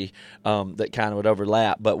strategy, that kind of would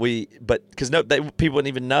overlap. But because people wouldn't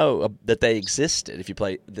even know that they existed if you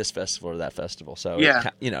play this festival or that festival. So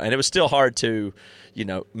and it was still hard to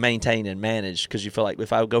maintain and manage, because you feel like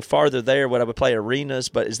if I would go farther there, I would play arenas,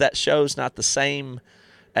 but is that show's not the same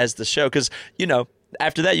as the show? Because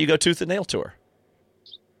after that you go Tooth and Nail tour.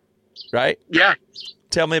 Right? Yeah.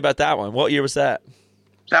 Tell me about that one. What year was that?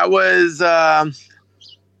 That was, I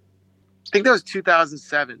think that was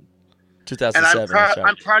 2007. 2007. And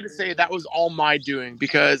I'm proud to say that was all my doing,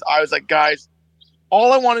 because I was like, guys,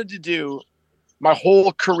 all I wanted to do my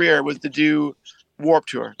whole career was to do Warped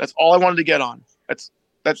Tour. That's all I wanted to get on.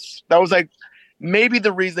 That was like maybe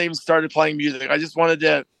the reason I even started playing music. I just wanted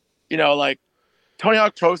to, like Tony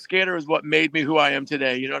Hawk Pro Skater is what made me who I am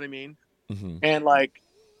today. You know what I mean? Mm-hmm. And like,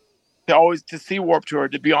 to see Warped Tour,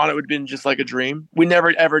 to be on it would have been just like a dream. We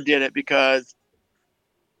never ever did it because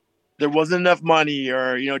there wasn't enough money,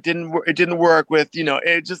 or it didn't work with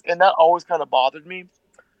it just, and that always kind of bothered me.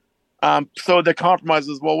 So the compromise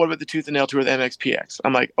was, well, what about the Tooth and Nail tour with MXPX?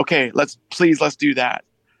 I'm like, okay, let's do that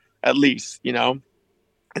at least, and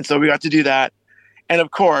so we got to do that, and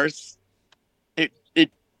of course,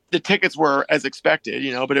 the tickets were as expected,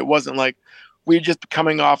 but it wasn't like we just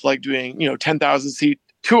coming off like doing 10,000 seat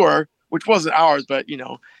tour, which wasn't ours, but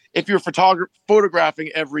if you're photographing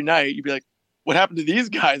every night, you'd be like, what happened to these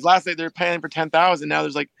guys? Last night they're paying for 10,000. Now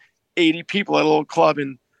there's like 80 people at a little club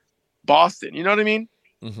in Boston. You know what I mean?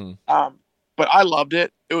 Mm-hmm. But I loved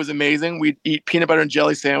it. It was amazing. We'd eat peanut butter and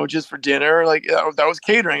jelly sandwiches for dinner. Like that was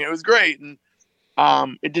catering. It was great. And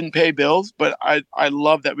it didn't pay bills, but I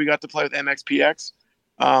love that we got to play with MXPX.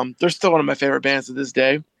 They're still one of my favorite bands to this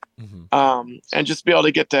day. Mm-hmm. And just be able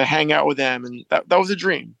to get to hang out with them, and that was a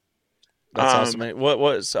dream. That's awesome. What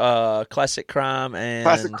was Classic Crime and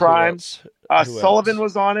Classic Crime? Who Sullivan else?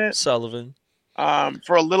 was on it. Sullivan.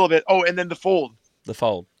 For a little bit. Oh, and then The Fold. The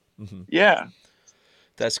Fold. Mm-hmm. Yeah.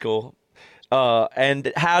 That's cool.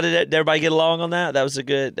 And how did everybody get along on that? That was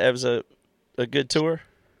a good tour.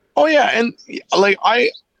 Oh yeah, and like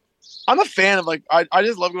I'm a fan of like I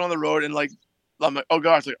just love going on the road, and like I'm like, oh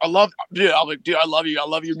gosh, like I'm like, dude, I love you. I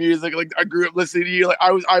love your music. Like I grew up listening to you. Like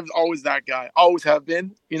I was always that guy. Always have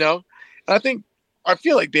been, And I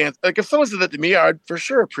feel like bands, like if someone said that to me, I'd for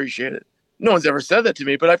sure appreciate it. No one's ever said that to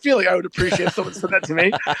me, but I feel like I would appreciate if someone said that to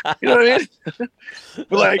me. You know what I mean?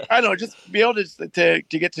 But like, I don't know, just be able to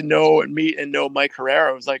get to know and meet and know Mike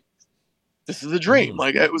Herrera was like, this is a dream.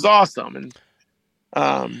 Like it was awesome. And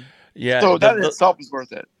so that in itself was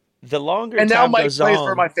worth it. The longer and now time Mike goes plays on,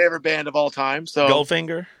 for my favorite band of all time. So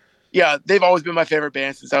Goldfinger. Yeah, they've always been my favorite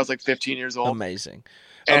band since I was like 15 years old. Amazing.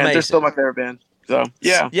 And they're still my favorite band. So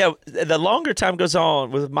yeah. The longer time goes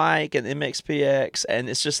on with Mike and MXPX, and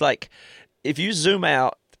it's just like if you zoom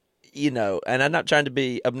out, and I'm not trying to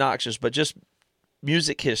be obnoxious, but just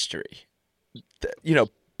music history.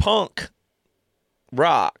 Punk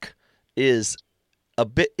rock is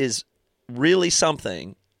really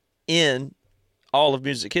something in all of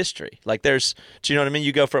music history. Like do you know what I mean?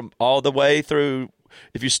 You go from all the way through,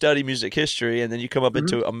 if you study music history, and then you come up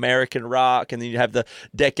into American rock, and then you have the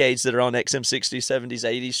decades that are on XM 60s, 70s,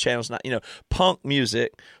 80s channels, punk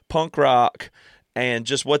music, punk rock, and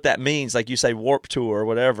just what that means, like you say, Warped Tour or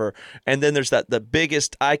whatever. And then there's the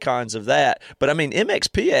biggest icons of that. But I mean,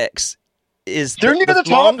 MXPX is they're near the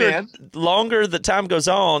top, man. Longer the time goes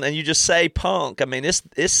on, and you just say punk. I mean, it's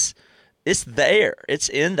there. It's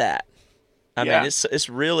in that. I mean, it's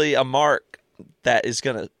really a mark that is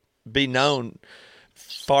going to be known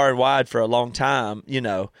far and wide for a long time.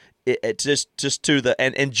 It just to the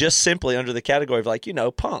and just simply under the category of like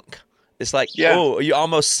punk. It's like you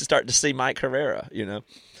almost start to see Mike Herrera.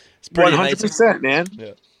 It's pretty 100%, man.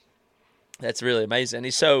 Yeah, that's really amazing. And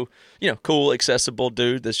he's so cool, accessible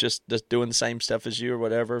dude that's just doing the same stuff as you or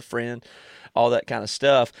whatever, friend, all that kind of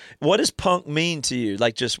stuff. What does punk mean to you?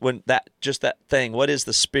 Like just that thing. What is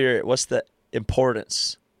the spirit? What's the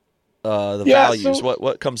importance? The values.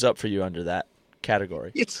 What comes up for you under that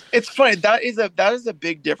category? It's funny. That is a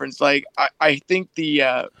big difference. Like I think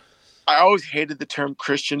I always hated the term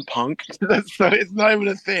Christian punk. It's not even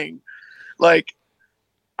a thing. Like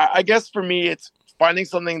I guess for me, it's finding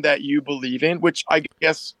something that you believe in, which I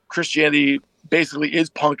guess Christianity basically is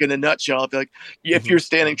punk in a nutshell. I feel like if you're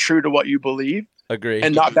standing true to what you believe, agree,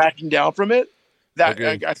 and not backing down from it, that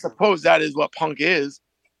I suppose that is what punk is.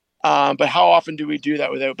 But how often do we do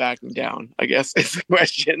that without backing down? I guess is the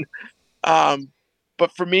question.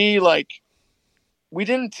 But for me, like we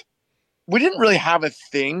didn't really have a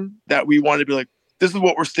thing that we wanted to be like, this is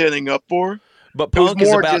what we're standing up for. But It was punk is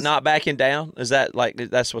more about just not backing down. Is that like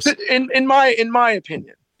that's what's in my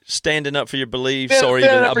opinion. standing up for your beliefs, Stand- or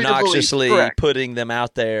standing even up for your beliefs, obnoxiously correct. putting them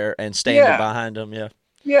out there and standing Yeah. behind them? Yeah.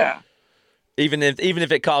 Yeah. Even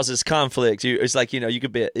if it causes conflict, it's like you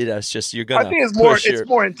could be. It's just you're I gonna. think push it's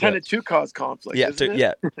more intended to cause conflict, isn't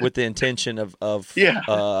it? with the intention of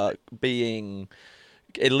Yeah. being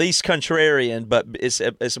at least contrarian, but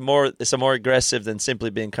it's more aggressive than simply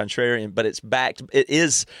being contrarian. But it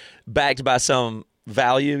is backed by some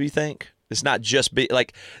value. You think it's not just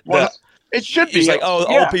Well, it should be. It's like yeah.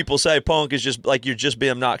 old people say punk is just like you're just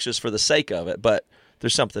being obnoxious for the sake of it, but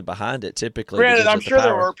there's something behind it typically. that Granted, gives I'm it the sure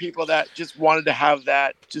there power. were people that just wanted to have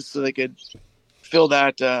that just so they could fill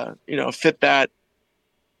that, fit that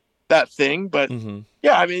thing. But Mhm.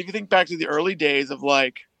 yeah, I mean, if you think back to the early days of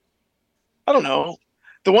I don't know,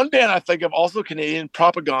 the one band I think of also Canadian,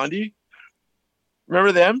 Propagandhi.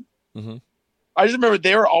 Remember them? Mhm. I just remember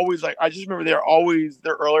they were always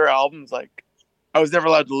their earlier albums. I was never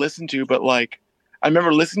allowed to listen to, but I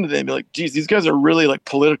remember listening to them and be like, geez, these guys are really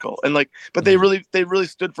political and but they really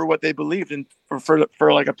stood for what they believed in for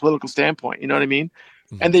a political standpoint. You know what I mean?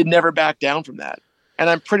 And they never backed down from that. And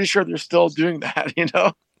I'm pretty sure they're still doing that,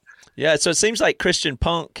 Yeah, so it seems like Christian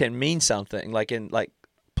punk can mean something, like in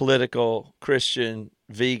political Christian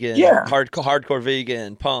vegan, hardcore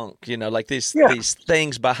vegan punk. Like these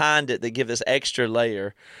things behind it that give this extra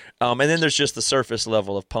layer. And then there's just the surface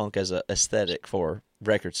level of punk as a aesthetic for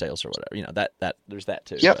record sales or whatever. That there's that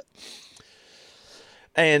too. Yep.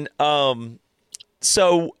 And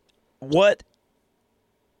so what?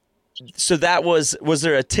 So that was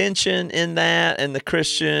there a tension in that and the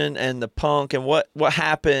Christian and the punk, and what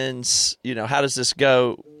happens? How does this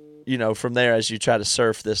go? From there as you try to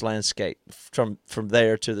surf this landscape from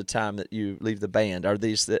there to the time that you leave the band. Are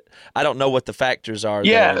these that I don't know what the factors are?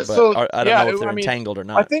 Yeah, there, but so I don't know if they're entangled or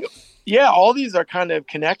not. I think all these are kind of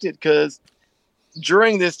connected because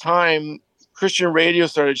during this time, Christian radio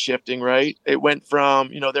started shifting. Right, it went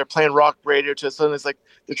from they're playing rock radio to suddenly it's like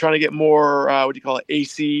they're trying to get more what do you call it,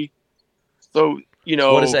 AC. So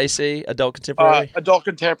what is AC? Adult contemporary. Adult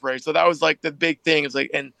contemporary. So that was the big thing. It's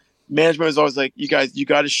and management was always like, you guys, you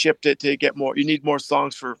got to shift it to get more. You need more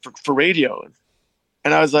songs for radio.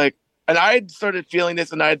 And I was like, and I had started feeling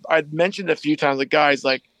this, and I'd mentioned a few times, guys,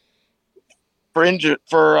 when we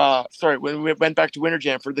went back to Winter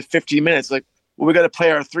Jam for the 15 minutes, we got to play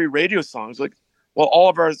our 3 radio songs. All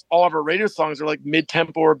of our radio songs are mid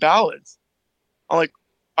tempo or ballads. I'm like,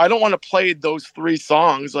 I don't want to play those 3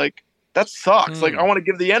 songs. That sucks. I want to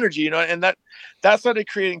give the energy, and that started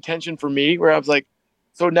creating tension for me where I was like,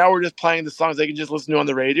 so now we're just playing the songs they can just listen to on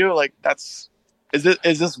the radio. Is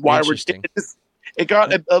this why we're doing this? It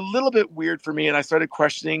got a little bit weird for me, and I started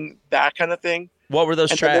questioning that kind of thing. What were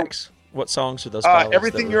those tracks? What songs were those?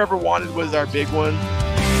 Everything You Ever Wanted was our big one.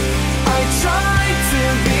 I tried to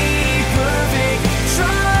be perfect,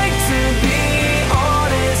 tried to be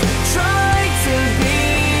honest, tried to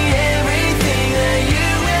be everything that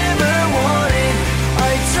you ever wanted.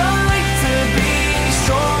 I tried to be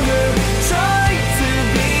stronger, tried to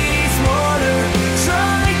be smarter,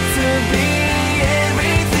 tried to be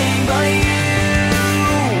everything but you.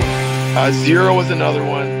 Zero was another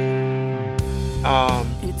one.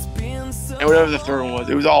 And whatever the third one was,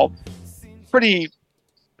 it was all pretty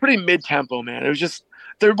mid-tempo, man. It was just,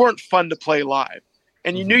 they weren't fun to play live.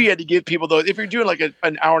 And you knew you had to give people those. If you're doing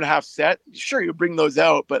an hour and a half set, sure, you bring those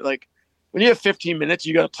out. But when you have 15 minutes,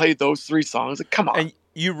 you got to play those 3 songs. Come on. And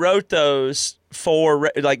you wrote those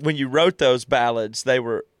when you wrote those ballads, they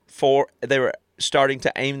were starting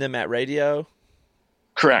to aim them at radio?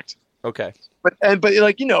 Correct. Okay. But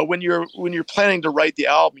when you're planning to write the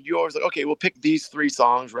album, you always okay, we'll pick these 3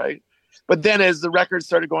 songs, right? But then as the records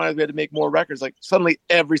started going on, we had to make more records. Suddenly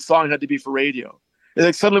every song had to be for radio.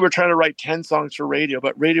 And suddenly we're trying to write 10 songs for radio,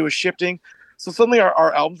 but radio was shifting. So suddenly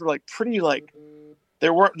our albums were pretty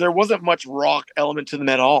there wasn't much rock element to them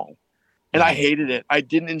at all. And I hated it. I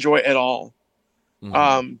didn't enjoy it at all.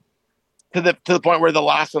 To the point where the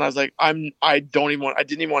last one I was like, I didn't even want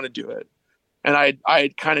to do it. And I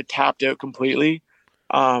had kind of tapped out completely.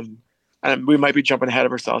 And we might be jumping ahead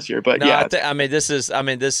of ourselves here, but no, yeah. This is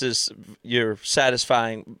you're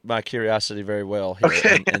satisfying my curiosity very well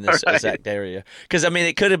here in this exact area. Because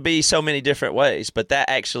it could be so many different ways, but that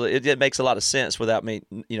actually it makes a lot of sense without me.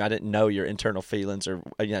 I didn't know your internal feelings or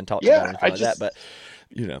talked about anything like that, but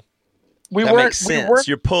that makes sense.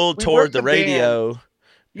 You're pulled toward the radio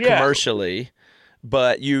commercially,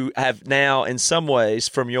 but you have now, in some ways,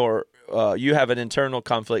 from your you have an internal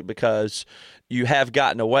conflict because you have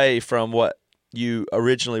gotten away from what you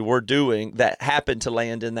originally were doing that happened to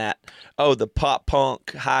land in that, the pop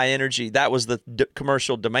punk high energy, that was the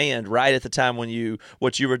commercial demand right at the time when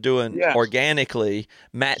what you were doing organically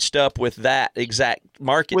matched up with that exact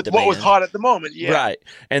market with demand. what was hot at the moment. Yeah. Right.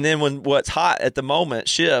 And then when what's hot at the moment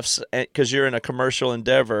shifts, because you're in a commercial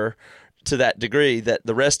endeavor to that degree, that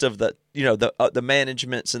the rest of the the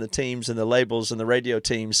managements and the teams and the labels and the radio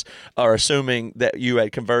teams are assuming that you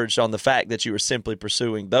had converged on the fact that you were simply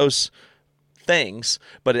pursuing those things,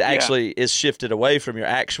 but it actually is shifted away from your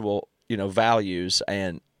actual values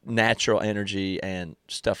and natural energy and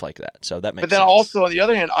stuff like that. So that makes sense. But then also on the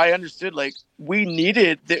other hand, I understood like we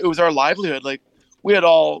needed it was our livelihood. Like we had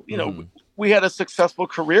all we had a successful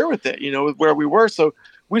career with it, where we were. So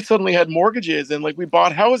we suddenly had mortgages and like we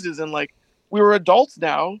bought houses and like we were adults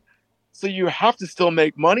now. So you have to still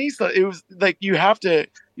make money. So it was like you have to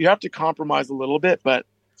compromise a little bit. But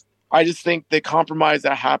I just think the compromise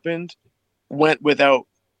that happened went without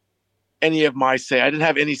any of my say. I didn't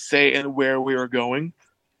have any say in where we were going.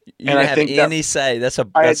 You didn't have any say. That's a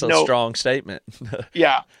strong statement.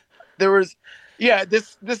 Yeah. There was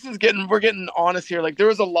this is we're getting honest here. Like there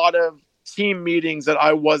was a lot of team meetings that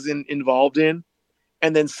I wasn't involved in,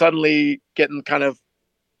 and then suddenly getting kind of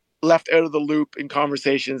left out of the loop in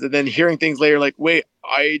conversations, and then hearing things later like, wait,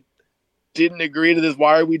 I didn't agree to this.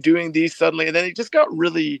 Why are we doing these suddenly? And then it just got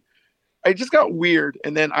weird.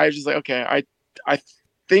 And then I was just like, okay, I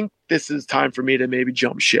think this is time for me to maybe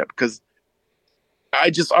jump ship, because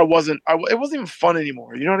it wasn't even fun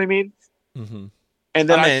anymore. You know what I mean? Mm-hmm. And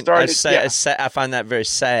then I started. I find that very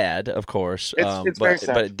sad, of course. It's very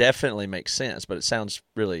sad. But it definitely makes sense. But it sounds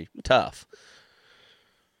really tough.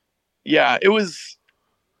 Yeah, it was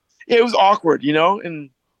awkward, and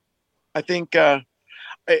I think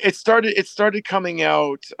it started coming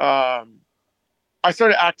out. I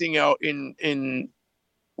started acting out in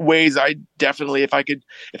ways I definitely, if I could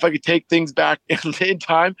take things back in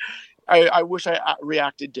time, I wish I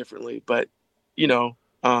reacted differently. But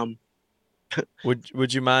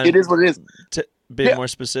would you mind? It is what it is. Being more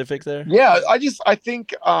specific there. Yeah, I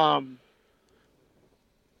think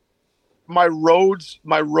my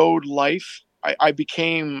road life, I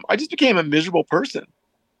just became a miserable person.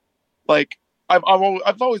 Like I've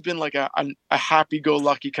always been like a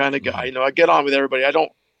happy-go-lucky kind of guy. I get on with everybody. I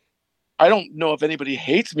don't know if anybody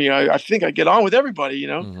hates me. I think I get on with everybody.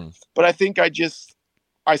 Mm-hmm. But I think I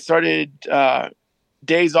started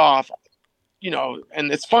days off.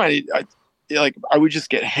 And it's fine. I would just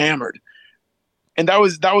get hammered, and that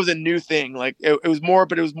was a new thing. Like it was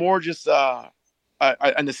more just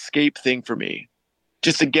an escape thing for me,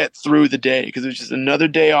 just to get through the day, because it was just another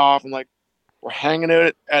day off. And like we're hanging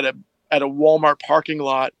out at a Walmart parking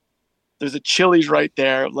lot. There's a Chili's right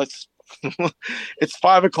there. It's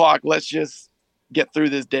 5:00. Let's just get through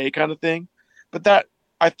this day, kind of thing. But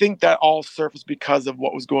I think that all surfaced because of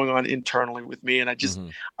what was going on internally with me. And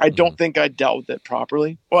I don't think I dealt with it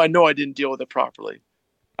properly. Well, I know I didn't deal with it properly.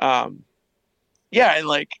 And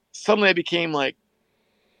like suddenly I became like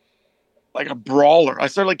a brawler. I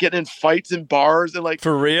started like getting in fights in bars and like,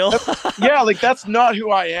 for real? Yeah. Like that's not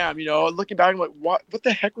who I am. Looking back, I'm like, what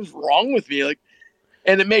the heck was wrong with me? Like,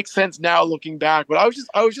 and it makes sense now looking back, but I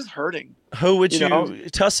was just hurting. Who would you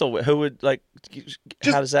tussle with? Who would like,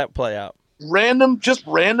 how does that play out? Random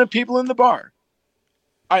people in the bar.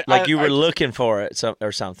 You were looking for it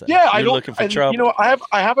or something. Yeah, you're looking for trouble. I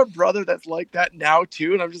have a brother that's like that now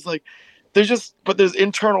too, and I'm just like, there's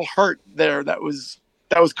internal hurt there that was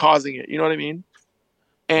causing it. You know what I mean?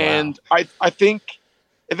 And wow. I think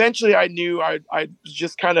eventually I knew I was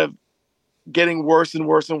just kind of getting worse and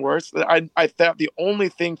worse and worse. I thought the only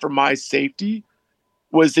thing for my safety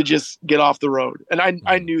was to just get off the road, and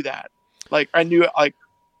I knew that. Like I knew like.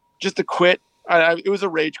 Just to quit. It was a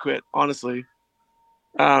rage quit, honestly.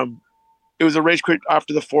 It was a rage quit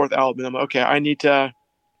after the 4th album. I'm like, okay,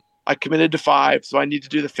 I committed to 5, so I need to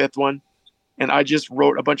do the 5th one. And I just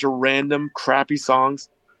wrote a bunch of random crappy songs,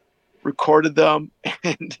 recorded them.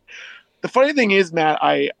 And the funny thing is, Matt,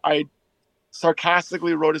 I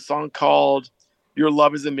sarcastically wrote a song called Your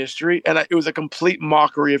Love is a Mystery. And it was a complete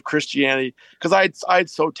mockery of Christianity, because I'd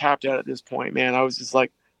so tapped out at this point, man. I was just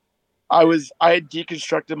like, I had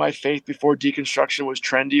deconstructed my faith before deconstruction was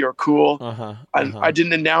trendy or cool. I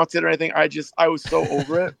didn't announce it or anything. I was so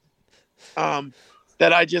over it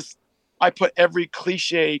that I put every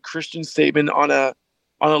cliche Christian statement on a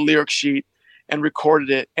lyric sheet and recorded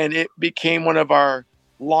it, and it became one of our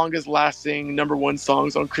longest lasting #1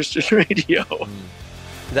 songs on Christian radio.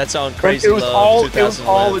 That's on Crazy Love. It was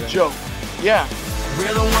all a joke. Yeah.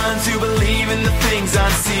 We're the ones who believe in the things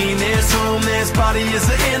unseen. There's home, there's body, is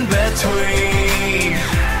the in-between.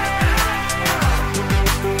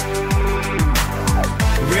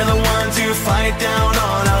 fight down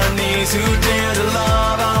on our knees, who dare to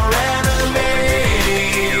love our enemies.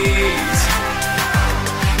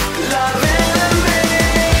 Love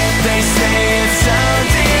enemies. They say it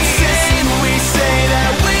sounds insane. We say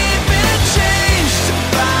that we've been changed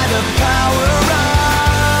by the power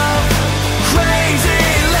of crazy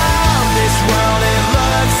love. This world, it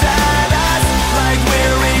looks at us like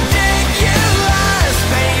we're ridiculous.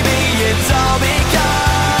 Baby, it's all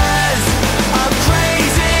because of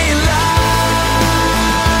crazy love.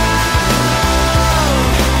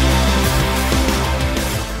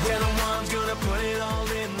 We're the ones gonna put it all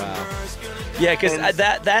in reverse. Yeah, because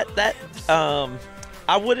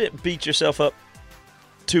I wouldn't beat yourself up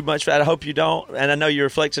too much for that. I hope you don't, and I know you're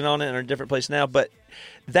reflecting on it and are in a different place now. But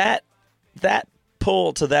that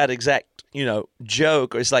pull to that exact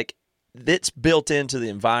joke is like it's built into the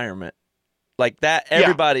environment, like that.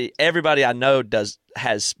 Everybody I know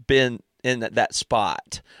has been in that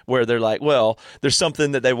spot where they're like, well, there's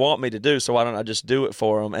something that they want me to do, so why don't I just do it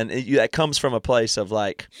for them? And that comes from a place of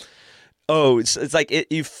like, oh, it's like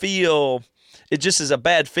you feel. It just is a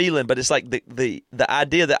bad feeling, but it's like the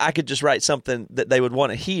idea that I could just write something that they would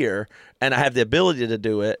want to hear, and I have the ability to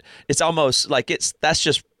do it. It's almost like that's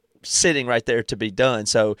just sitting right there to be done.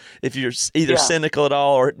 So if you're either cynical at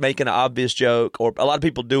all or making an obvious joke, or a lot of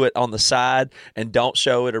people do it on the side and don't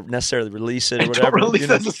show it or necessarily release it or whatever. Don't release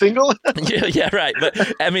it as a single. yeah, right.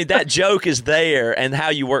 But I mean, that joke is there, and how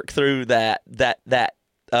you work through that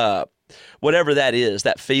whatever that is,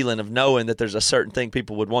 that feeling of knowing that there's a certain thing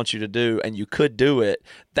people would want you to do and you could do it.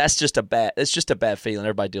 It's just a bad feeling.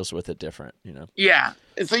 Everybody deals with it different, Yeah.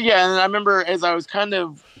 And so, and I remember as I was kind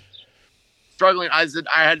of struggling, I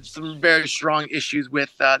had some very strong issues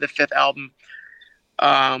with the fifth album,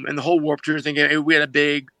 and the whole Warped Tour thing. We had a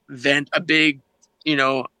big event,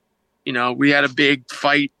 we had a big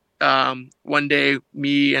fight. One day,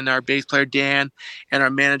 me and our bass player Dan and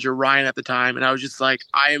our manager Ryan at the time, and I was just like,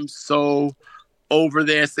 I am so over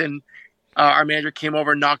this. And our manager came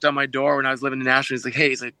over and knocked on my door when I was living in Nashville. He's like,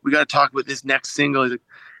 hey, we got to talk about this next single. He's like,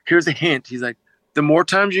 here's a hint. He's like, the more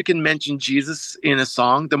times you can mention Jesus in a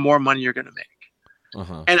song, the more money you're gonna make.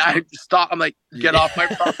 Uh-huh. And I stopped. I'm like, get off my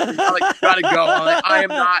property. I'm like, gotta go. I'm like, I am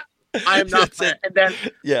not. And then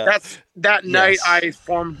that night I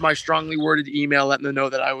formed my strongly worded email letting them know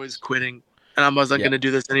that I was quitting and I wasn't going to do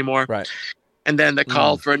this anymore. Right. And then they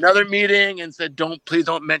called for another meeting and said, please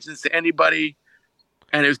don't mention this to anybody.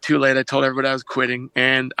 And it was too late. I told everybody I was quitting,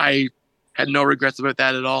 and I had no regrets about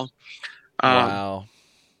that at all. Wow.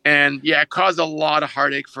 And it caused a lot of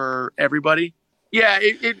heartache for everybody. Yeah.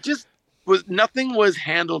 It just was, nothing was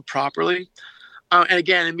handled properly. And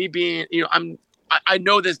again, and me being, I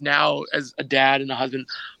know this now as a dad and a husband.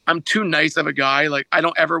 I'm too nice of a guy. Like, I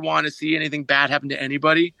don't ever want to see anything bad happen to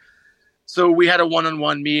anybody. So we had a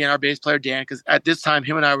one-on-one, me and our bass player Dan, because at this time,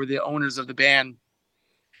 him and I were the owners of the band.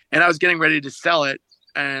 And I was getting ready to sell it.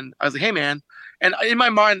 And I was like, hey, man. And in my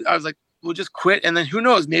mind, I was like, we'll just quit. And then who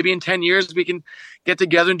knows, maybe in 10 years, we can get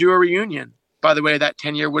together and do a reunion. By the way, that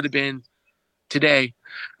 10-year would have been today,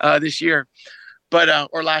 this year. But,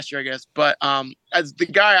 or last year, I guess. But as the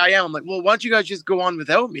guy I am, I'm like, well, why don't you guys just go on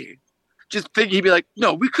without me? Just think he'd be like,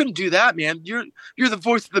 no, we couldn't do that, man. You're the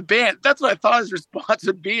voice of the band. That's what I thought his response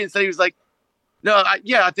would be. Instead, he was like, no,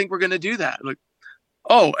 I think we're going to do that. I'm like,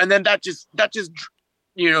 oh, and then that just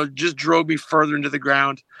drove me further into the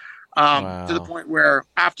ground, to the point where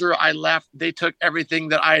after I left, they took everything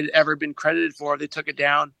that I had ever been credited for. They took it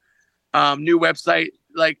down. New website,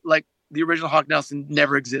 like the original Hawk Nelson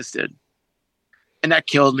never existed. And that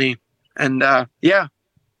killed me. And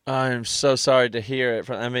I'm so sorry to hear it.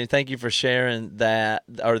 Thank you for sharing that,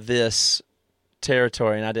 or this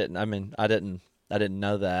territory. And I didn't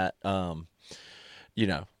know that.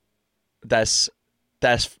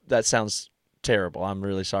 That sounds terrible. I'm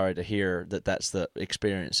really sorry to hear that that's the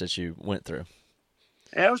experience that you went through.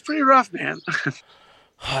 Yeah, it was pretty rough, man.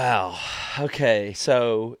 Wow. Okay.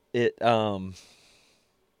 So it,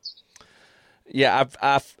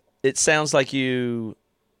 it sounds like you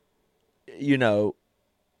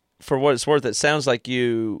for what it's worth, it sounds like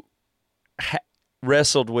you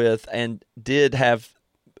wrestled with and did have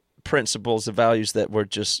principles and values that were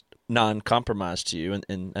just non-compromised to you.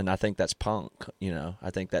 And I think that's punk,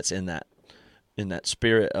 I think that's in that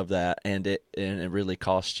spirit of that. And it really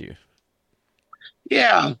cost you.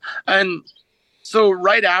 Yeah. And so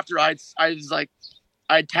right after I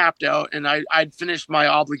tapped out and I'd finished my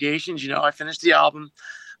obligations, I finished the album.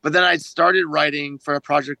 But then I started writing for a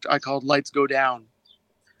project I called Lights Go Down,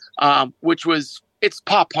 which it's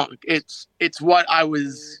pop punk. It's what I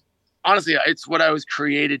was, honestly, it's what I was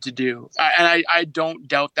created to do. And I don't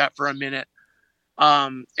doubt that for a minute.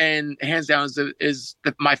 And hands down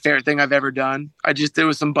my favorite thing I've ever done. I just did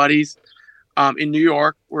with some buddies in New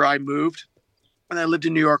York where I moved, and I lived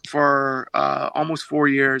in New York for almost 4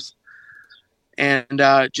 years, and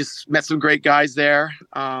just met some great guys there,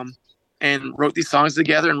 and wrote these songs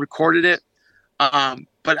together and recorded it.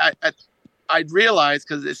 But I realized,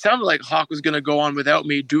 because it sounded like Hawk was going to go on without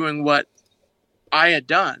me doing what I had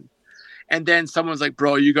done. And then someone was like,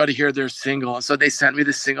 bro, you got to hear their single. And so they sent me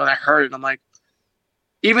the single, and I heard it. And I'm like,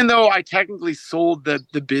 even though I technically sold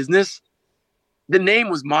the business, the name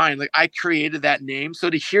was mine. Like, I created that name. So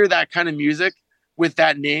to hear that kind of music with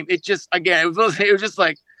that name, it just, again, it was just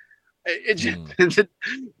like, it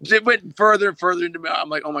just it went further and further into me. I'm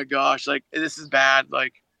like, oh my gosh, like, this is bad.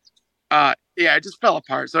 Like, yeah, it just fell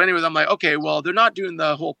apart. So anyways, I'm like, okay, well, they're not doing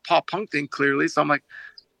the whole pop punk thing clearly. So I'm like,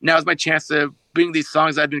 now's my chance to bring these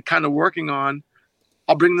songs I've been kind of working on.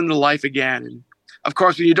 I'll bring them to life again. And of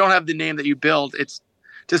course, when you don't have the name that you build, it's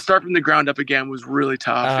to start from the ground up again was really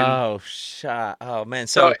tough. Oh man.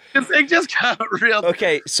 So it just got real.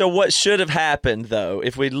 Okay. So what should have happened though,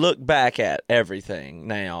 if we look back at everything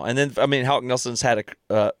now, and then, I mean, Hawk Nelson's had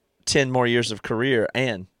 10 more years of career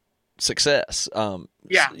and success.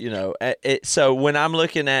 Yeah. You know, so when I'm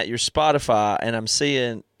looking at your Spotify and I'm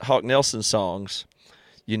seeing Hawk Nelson songs,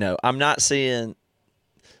 you know, I'm not seeing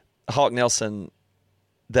Hawk Nelson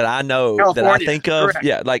that I know, California, that I think of. correct.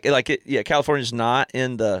 Yeah, California's not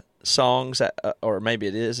in the songs, or maybe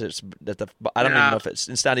it is. It's that I don't even know if it's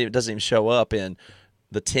not even, it doesn't even show up in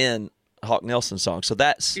the 10 Hawk Nelson songs. So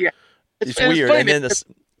that's it's weird. Funny, and then this,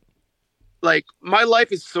 like, my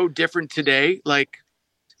life is so different today. Like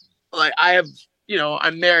I have, you know,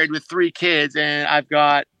 I'm married with 3 kids, and I've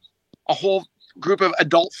got a whole group of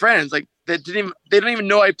adult friends like they don't even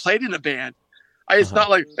know I played in a band. It's not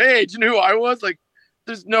like, hey, do you know who I was? Like,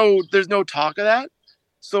 there's no talk of that.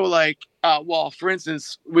 So like, well, for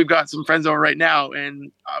instance, we've got some friends over right now,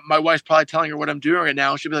 and my wife's probably telling her what I'm doing right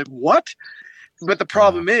now. She'll be like, what? But the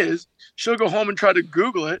problem is, she'll go home and try to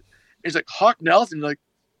Google it. And it's like, Hawk Nelson. Like,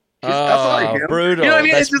 that's not him. Brutal. You know what I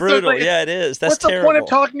mean? That's it's brutal. Like, yeah, it is. That's what's terrible. the point of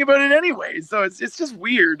talking about it anyway? So it's just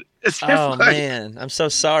weird. It's just Oh man, I'm so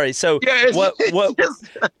sorry. So yeah, what just,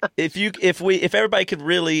 if everybody could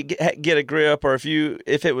really get a grip, or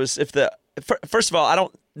first of all, I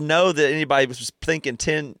don't know that anybody was thinking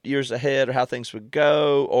 10 years ahead or how things would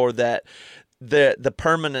go, or that the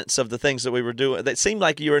permanence of the things that we were doing. That seemed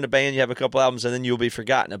like you were in a band, you have a couple albums, and then you'll be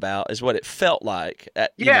forgotten about, is what it felt like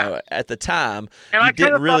at the time. And you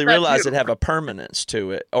didn't really realize too. it'd have a permanence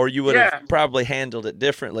to it, or you would have probably handled it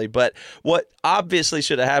differently. But what obviously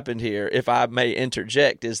should have happened here, if I may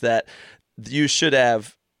interject, is that they should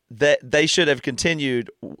have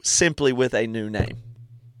continued simply with a new name.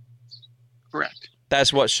 Correct.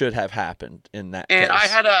 That's what should have happened in that And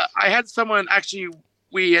case. I had someone, actually,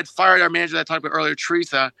 we had fired our manager that I talked about earlier,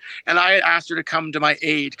 Teresa, and I had asked her to come to my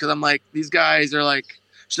aid, because I'm like, these guys are like,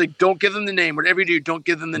 she's like, don't give them the name. Whatever you do, don't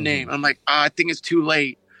give them the name. And I'm like, I think it's too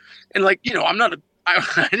late. And like, you know, I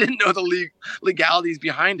didn't know the legalities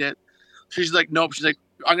behind it. So she's like, nope. She's like,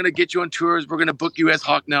 I'm going to get you on tours. We're going to book you as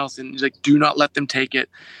Hawk Nelson. She's like, do not let them take it.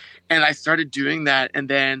 And I started doing that. And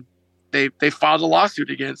then they filed a lawsuit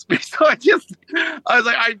against me. So I was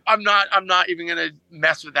like, I'm not even going to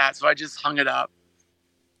mess with that. So I just hung it up.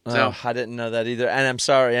 So I didn't know that either, and I'm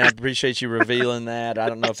sorry. And I appreciate you revealing that. I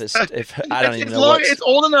don't know if I don't even know. It's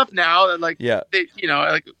old enough now that like, yeah, you know,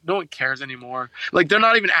 like no one cares anymore. Like, they're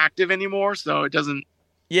not even active anymore, so it doesn't.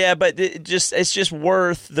 Yeah, but it's just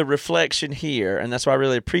worth the reflection here, and that's why I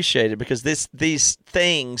really appreciate it, because these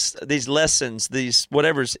things, these lessons, these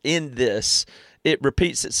whatever's in this, it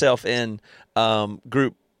repeats itself in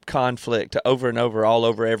group conflict over and over, all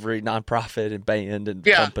over every nonprofit and band and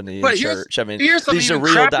company and church. I mean, these are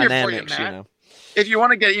real dynamics, you know. If you want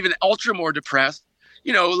to get even ultra more depressed,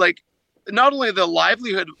 you know, like, not only the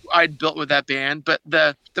livelihood I'd built with that band, but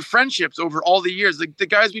the friendships over all the years, like the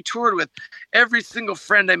guys we toured with, every single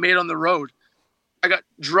friend I made on the road, I got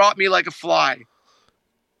dropped me like a fly.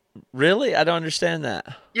 Really? I don't understand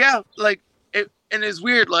that. Yeah, like and it's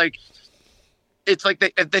weird, like, it's like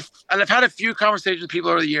and I've had a few conversations with people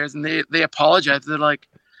over the years, and they apologize. They're like,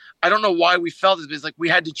 I don't know why we felt this, but it's like, we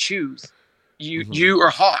had to choose you or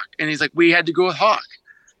Hawk. And he's like, we had to go with Hawk.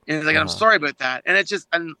 And he's like, I'm sorry about that. And it's just,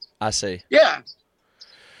 I see. Yeah.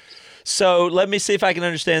 So let me see if I can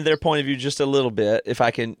understand their point of view just a little bit. If I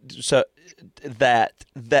can, so that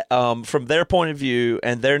from their point of view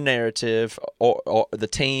and their narrative, or the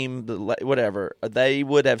team, whatever, they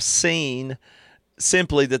would have seen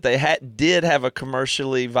simply that they did have a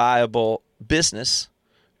commercially viable business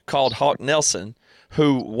called Hawk Nelson,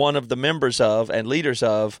 who one of the members of and leaders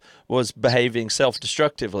of was behaving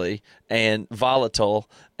self-destructively and volatile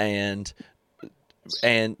and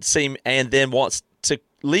then wants to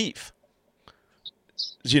leave.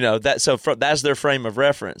 That's their frame of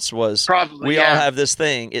reference was Probably, we yeah. all have this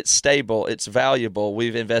thing. It's stable. It's valuable.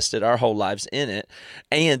 We've invested our whole lives in it.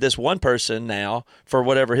 And this one person now, for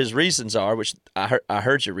whatever his reasons are, which I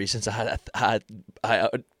heard your reasons. I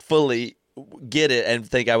fully get it and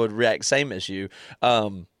think I would react same as you.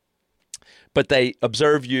 But they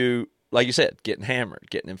observe you, like you said, getting hammered,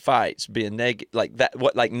 getting in fights, being negative, like that.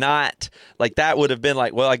 That would have been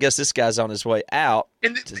like, well, I guess this guy's on his way out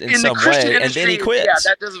in some way, and then he quits. Yeah,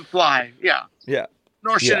 that doesn't fly. Yeah, yeah.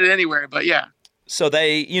 Nor should it anywhere. But yeah. So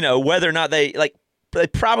they, whether or not they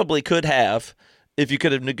probably could have, if you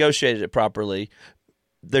could have negotiated it properly.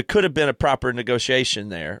 There could have been a proper negotiation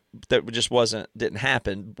there that just didn't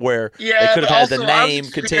happen, where they could have had the name,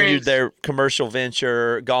 continued their commercial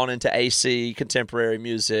venture, gone into AC, contemporary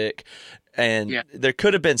music, and there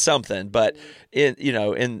could have been something. But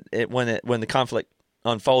when the conflict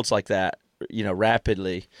unfolds like that,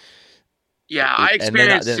 rapidly. Yeah, I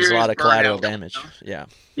experienced then there's a lot of collateral burnout, damage. Yeah.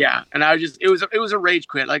 Yeah, and it was a rage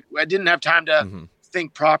quit. Like I didn't have time to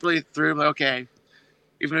think properly through. I'm like, okay.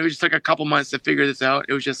 Even if it just took a couple months to figure this out,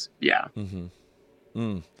 it was just, yeah.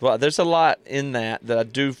 Well, there's a lot in that I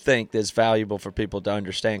do think is valuable for people to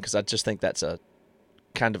understand, because I just think that's a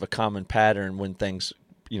kind of a common pattern when things,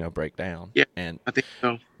 break down. Yeah, and I think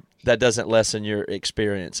so. That doesn't lessen your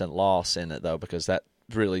experience and loss in it, though, because that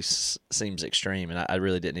really seems extreme, and I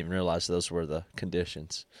really didn't even realize those were the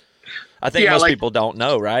conditions. I think most people don't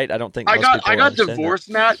know, right? I don't think I got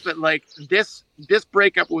divorced, Matt, but like this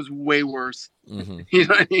breakup was way worse. You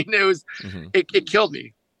know what I mean? It was it killed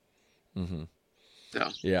me. So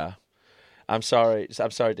yeah, I'm sorry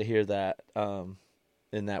to hear that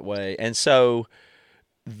in that way. And so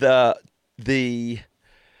the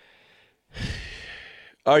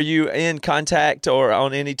are you in contact or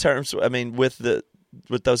on any terms? I mean, with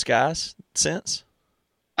those guys since?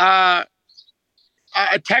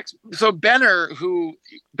 I text, so Benner, who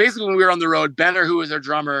basically when we were on the road, Benner, who was our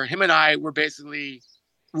drummer, him and I were basically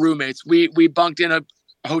roommates. We bunked in a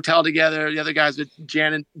hotel together. The other guys,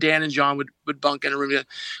 Dan and John would bunk in a room together.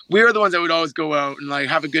 We were the ones that would always go out and like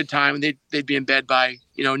have a good time, and they'd be in bed by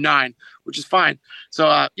 9, which is fine. So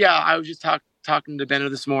I was just talking to Benner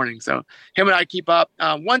this morning. So him and I keep up.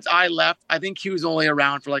 Once I left, I think he was only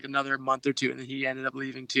around for like another month or two, and then he ended up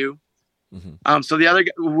leaving too. So the other,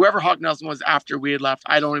 whoever Hawk Nelson was after we had left,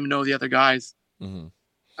 I don't even know the other guys.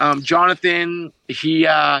 Jonathan, he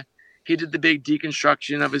did the big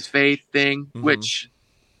deconstruction of his faith thing, which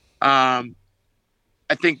I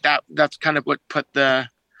think that's kind of what put the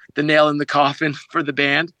nail in the coffin for the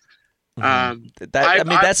band.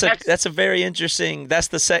 That's a very interesting. That's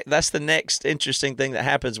the next interesting thing that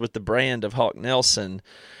happens with the brand of Hawk Nelson.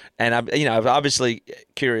 And I'm obviously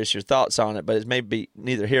curious your thoughts on it, but it may be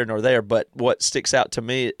neither here nor there. But what sticks out to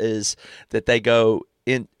me is that they go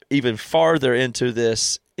in even farther into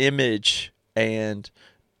this image and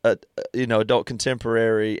adult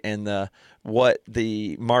contemporary and what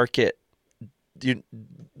the market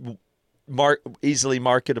easily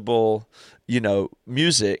marketable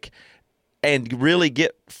music, and really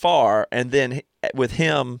get far. And then with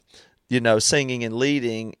him, singing and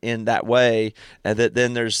leading in that way, and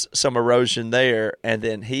then there's some erosion there, and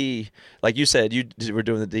then he, like you said, you were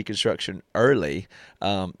doing the deconstruction early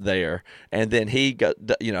there, and then he got,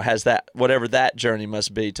 has that, whatever that journey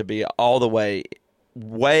must be, to be all the way,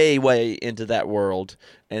 way into that world,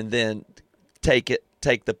 and then take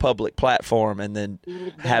the public platform, and then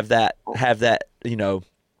have that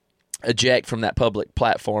eject from that public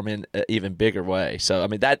platform in an even bigger way. So, I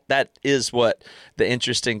mean, that is what the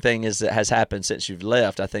interesting thing is that has happened since you've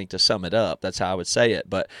left, I think, to sum it up. That's how I would say it.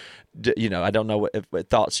 But, I don't know what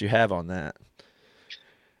thoughts you have on that.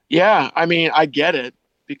 Yeah, I mean, I get it,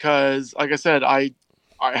 because, like I said, I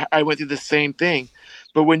went through the same thing.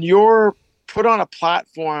 But when you're put on a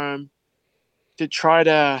platform to try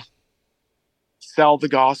to sell the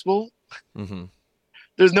gospel,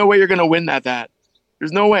 there's no way you're going to win that.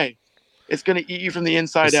 There's no way. It's going to eat you from the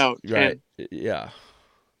inside out. Right. Yeah.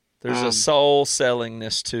 There's a soul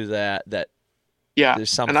sellingness to that. Yeah. There's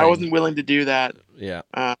something. And I wasn't willing to do that. Yeah.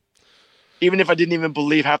 Even if I didn't even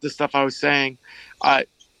believe half the stuff I was saying,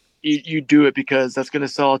 you do it because that's going to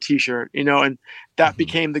sell a T-shirt, and that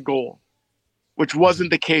became the goal, which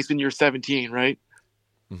wasn't the case when you're 17, right?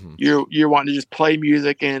 You're wanting to just play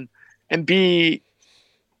music and be,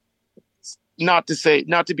 not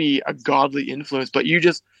to be a godly influence, but you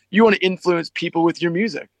want to influence people with your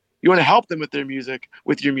music. You want to help them with your music.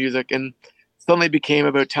 And suddenly became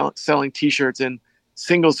about selling T-shirts and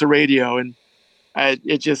singles to radio, and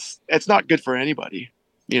it's not good for anybody,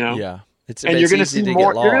 you know. Yeah. And you're It's going to easy see to get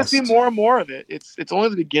more. You're going to see lost. more and more of it. It's only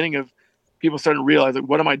the beginning of people starting to realize, like,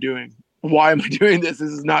 what am I doing? Why am I doing this?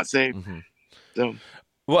 This is not safe. Hmm. So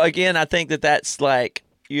Well, again, I think that's like,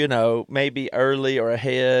 maybe early or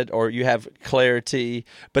ahead, or you have clarity,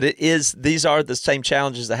 but these are the same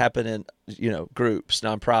challenges that happen in, groups,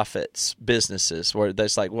 nonprofits, businesses, where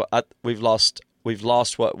there's like, well, we've lost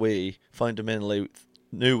what we fundamentally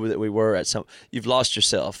knew that we were at some, you've lost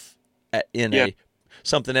yourself in yeah,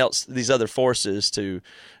 something else, these other forces to,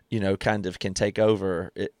 kind of can take over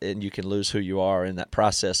and you can lose who you are in that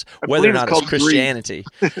process, I whether or believe it's not it's called grief. Christianity.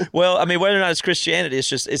 Well, I mean, whether or not it's Christianity, it's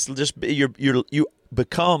just you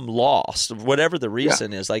become lost, whatever the Yeah,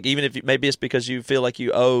 reason is. Like, even if maybe it's because you feel like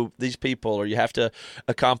you owe these people, or you have to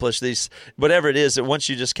accomplish these, whatever it is, that once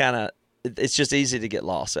you just kind of, it's just easy to get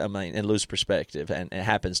lost. I mean, and lose perspective, and it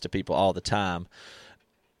happens to people all the time.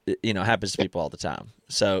 Happens to people all the time.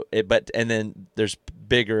 So, and then there's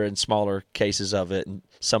bigger and smaller cases of it, and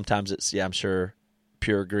sometimes it's, I'm sure,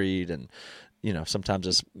 pure greed, and sometimes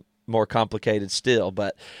it's more complicated still.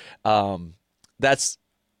 But that's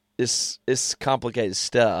it's complicated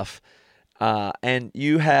stuff. And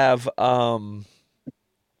you have what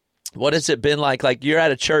has it been like? Like, you're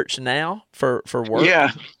at a church now for work.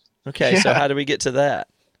 yeah, Okay, so yeah, how do we get to that?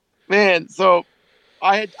 man. So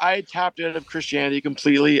I had tapped out of Christianity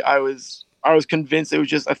completely. I was convinced it was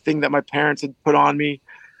just a thing that my parents had put on me,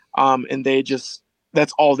 and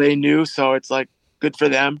that's all they knew. So it's like, good for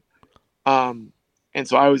them. Um, and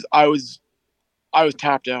so I was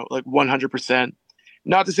tapped out, like 100%.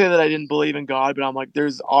 Not to say that I didn't believe in God, but I'm like,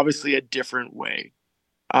 there's obviously a different way.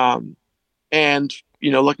 Um, and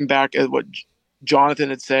looking back at what Jonathan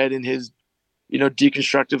had said in his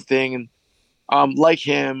deconstructive thing, and like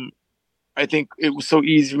him, I think it was so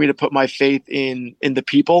easy for me to put my faith in the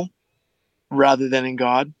people rather than in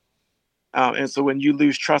God. And so when you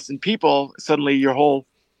lose trust in people, suddenly your whole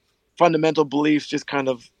fundamental beliefs just kind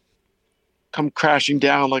of come crashing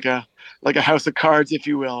down like a house of cards, if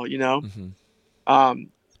you will. Hmm. Um,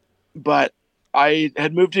 but I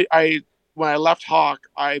had moved to I when I left Hawk,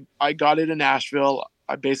 I got it in Nashville.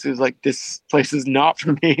 I basically was like, this place is not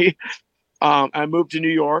for me. I moved to New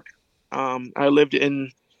York. I lived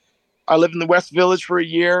in the West Village for a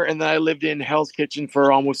year, and then I lived in Hell's Kitchen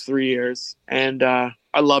for almost 3 years, and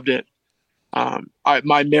I loved it.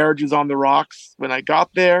 My marriage was on the rocks when I got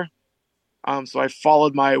there, so I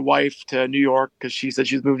followed my wife to New York because she said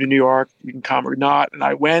she's moving to New York. You can come or not, and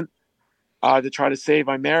I went to try to save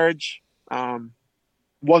my marriage.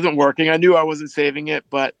 Wasn't working. I knew I wasn't saving it,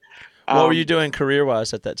 but What were you um, doing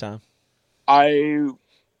career-wise at that time? I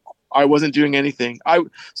I wasn't doing anything. I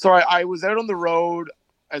was out on the road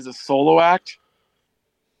as a solo act,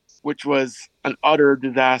 which was an utter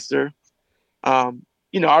disaster. I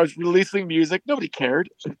was releasing music. Nobody cared.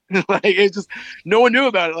 Like, it just, no one knew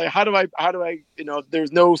about it. Like, how do I,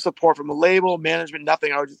 there's no support from a label, management,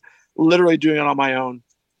 nothing. I was just literally doing it on my own.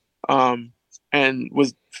 Um, and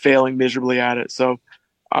was failing miserably at it. So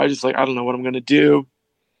I was just like, I don't know what I'm going to do.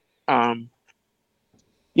 Um,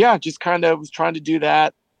 yeah, just kind of was trying to do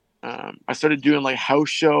that. I started doing like house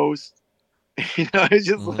shows. It's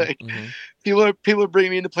just like, Mm-hmm. people are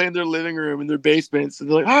bringing me in to play in their living room in their basements, and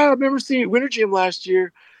they're like, "Oh, I remember seeing you at Winter Gym last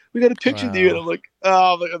year. We got a picture of you." And Wow. I'm like,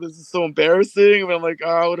 "Oh, this is so embarrassing." But I'm like,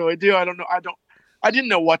 "Oh, what do I do? I don't know. I didn't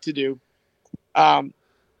know what to do." Um.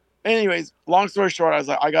 Anyways, long story short, I was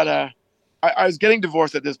like, I was getting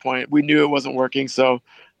divorced at this point. We knew it wasn't working, so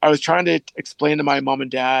I was trying to explain to my mom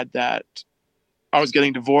and dad that I was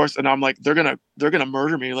getting divorced, and I'm like, they're gonna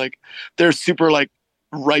murder me. Like, they're super like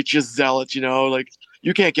righteous zealots, like,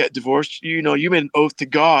 you can't get divorced. You made an oath to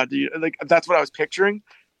God. Like, that's what I was picturing.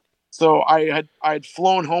 So I had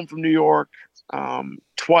flown home from New York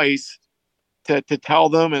twice to tell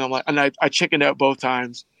them, and I'm like, and I chickened out both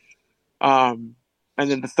times. And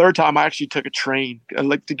then the third time, I actually took a train,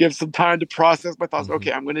 like, to give some time to process my thoughts. Mm-hmm.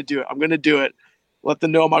 Okay, I'm gonna do it. I'm gonna do it. Let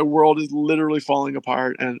them know my world is literally falling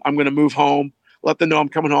apart, and I'm gonna move home. Let them know I'm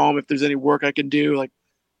coming home. If there's any work I can do, like,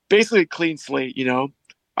 basically a clean slate.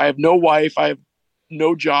 I have no wife. I have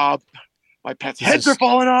no job. My pets' This heads are is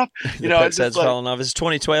falling off. the It's pet's just head's like, falling off. This is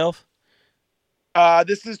 2012,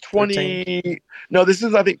 this is 13, 20. No, this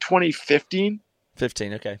is, I think, 2015.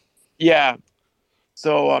 15. Okay. Yeah.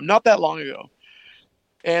 So not that long ago.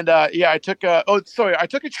 And yeah, I took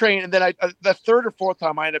a train, and then the third or fourth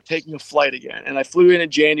time I ended up taking a flight again, and I flew in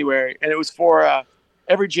January, and it was for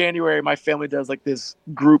every January my family does like this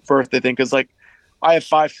group birthday thing, because like I have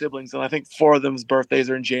 5 siblings, and I think 4 of them's birthdays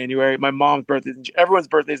are in January. My mom's birthday, everyone's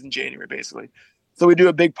birthdays in January, basically. So we do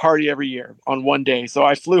a big party every year on one day. So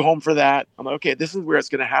I flew home for that. I'm like, okay, this is where it's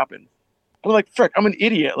going to happen. I'm like, frick, I'm an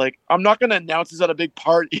idiot. Like, I'm not going to announce this at a big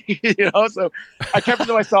party, So I kept it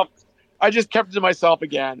to myself. I just kept it to myself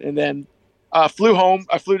again, and then flew home.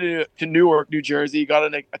 I flew to Newark, New Jersey, got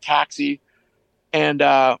in a taxi, and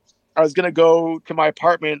I was going to go to my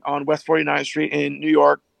apartment on West 49th Street in New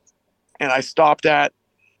York, and I stopped at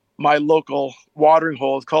my local watering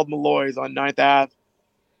hole. It's called Malloy's on 9th Ave.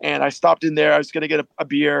 And I stopped in there. I was going to get a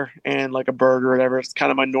beer and like a burger or whatever. It's kind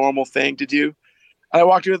of my normal thing to do. And I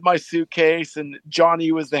walked in with my suitcase, and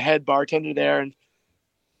Johnny was the head bartender there. And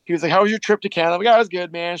he was like, "How was your trip to Canada?" I'm like, "Oh, it was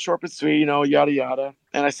good, man. Short but sweet, yada, yada."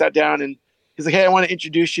 And I sat down, and he's like, "Hey, I want to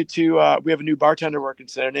introduce you to, we have a new bartender working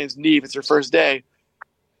today. Her name's Neve. It's her first day."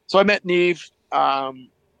 So I met Neve, and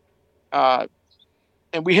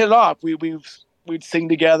we hit it off. We'd sing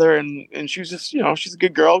together, and she was just, she's a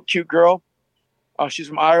good girl, cute girl. She's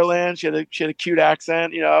from Ireland. She had a cute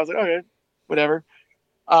accent. I was like, okay, whatever.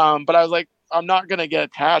 But I was like, I'm not gonna get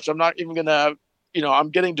attached. I'm not even gonna, I'm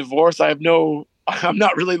getting divorced. I'm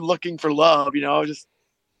not really looking for love. Just,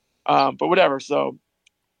 but whatever. So,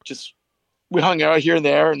 just we hung out here and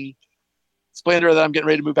there, and explained to her that I'm getting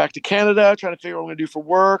ready to move back to Canada, trying to figure out what I'm gonna do for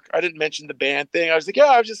work. I didn't mention the band thing. I was like, yeah,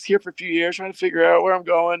 I was just here for a few years, trying to figure out where I'm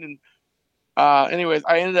going. And anyways,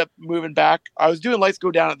 I ended up moving back. I was doing Lights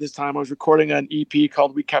Go Down at this time. I was recording an EP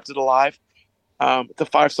called We Kept It Alive. It's a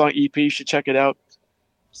 5-song EP. You should check it out.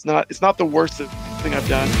 It's not the worst thing I've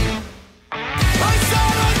done. I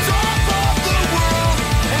sat on top of the world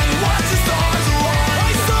and watched the stars align.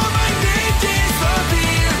 I saw my name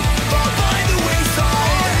disappear, fall by the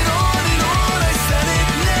wayside. On I said it,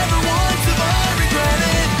 never once have I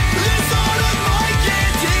regretted. This art of mine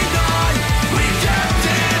can't deny, we kept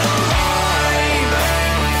it alive.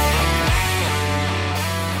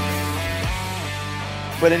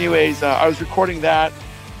 But anyways, I was recording that,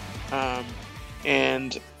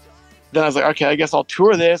 and then I was like, okay, I guess I'll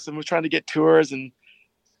tour this, and we're trying to get tours. And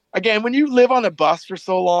again, when you live on a bus for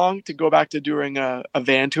so long, to go back to doing a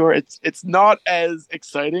van tour, it's not as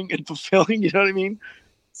exciting and fulfilling. You know what I mean?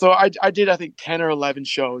 So I did, I think, 10 or 11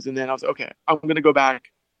 shows, and then I was like, okay, I'm going to go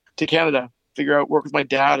back to Canada, figure out, work with my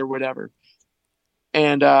dad or whatever.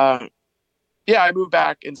 And yeah, I moved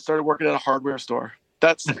back and started working at a hardware store.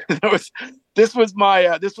 This was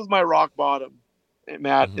my rock bottom,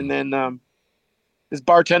 Matt. Mm-hmm. And then this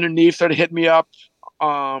bartender Neve started hitting me up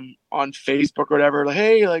on Facebook or whatever, like,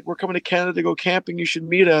 hey, like, we're coming to Canada to go camping, you should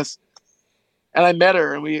meet us. And I met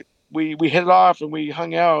her, and we hit it off, and we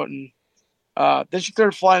hung out. And then she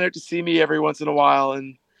started flying out to see me every once in a while.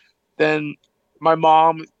 And then my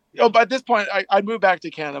mom, by this point I moved back to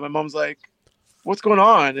Canada. My mom's like, what's going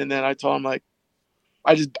on? And then I told him, like,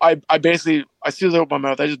 I basically, as soon as I opened my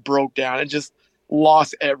mouth, I just broke down and just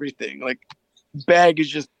lost everything. Like, baggage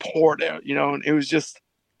just poured out, and it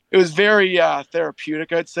was very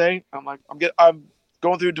therapeutic, I'd say. I'm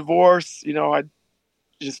going through a divorce,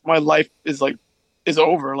 my life is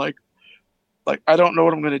over. Like I don't know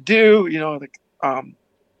what I'm gonna do,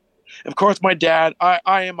 of course my dad,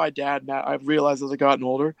 I am my dad, Matt. I've realized as I've gotten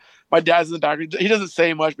older, my dad's in the background. He doesn't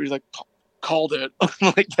say much, but he's like, called it.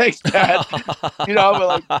 I'm like, thanks, Dad. But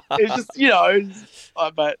like, it's just,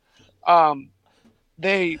 but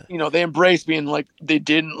they embraced me, and like, they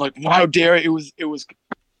didn't, like, how dare it. It was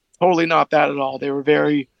totally not that at all. They were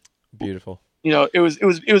very beautiful. It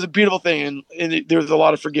was a beautiful thing, and there was a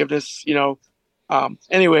lot of forgiveness.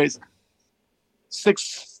 Anyways,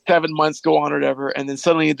 6-7 months go on or whatever, and then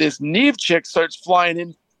suddenly this Neve chick starts flying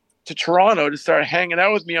in to Toronto to start hanging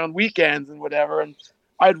out with me on weekends and whatever. And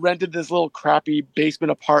I'd rented this little crappy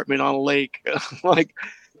basement apartment on a lake. Like,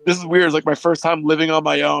 this is weird. It's like my first time living on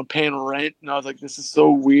my own, paying rent. And I was like, this is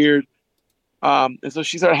so weird. And so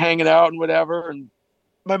she started hanging out and whatever. And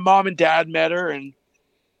my mom and dad met her. And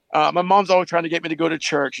my mom's always trying to get me to go to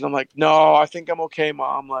church. And I'm like, no, I think I'm okay,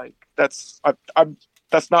 Mom. Like, that's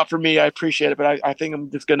not for me. I appreciate it. But I think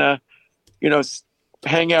I'm just going to,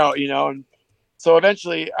 hang out, And so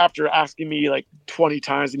eventually, after asking me like 20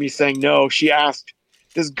 times and me saying no, she asked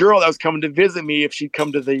this girl that was coming to visit me if she'd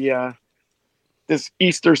come to the this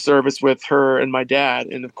Easter service with her and my dad.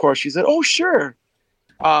 And of course she said, oh, sure.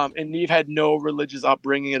 And Neve had no religious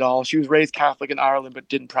upbringing at all. She was raised Catholic in Ireland, but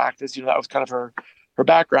didn't practice. That was kind of her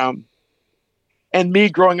background. And me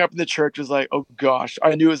growing up in the church was like, oh gosh,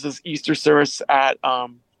 I knew it was this Easter service at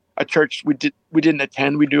a church we didn't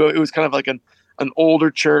attend. It was kind of like an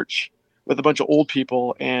older church with a bunch of old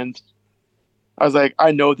people. And I was like,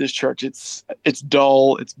 I know this church. It's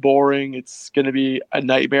dull. It's boring. It's going to be a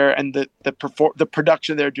nightmare. And the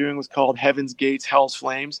production they're doing was called Heaven's Gates, Hell's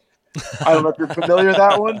Flames. I don't know if you're familiar with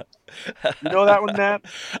that one. You know that one, Matt?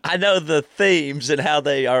 I know the themes and how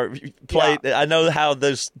they are played. Yeah. I know how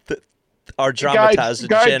those are Guy, dramatized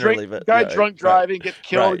generally, but drunk right, driving gets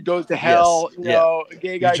killed, right. goes to Yes, hell. You yeah. know, a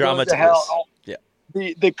gay You guy goes to hell. dramatize.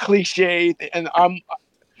 Yeah. The cliche, and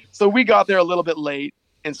so we got there a little bit late,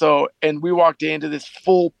 and we walked into this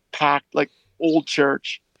full packed like old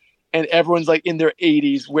church, and everyone's like in their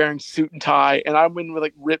 80s wearing suit and tie, and I'm in with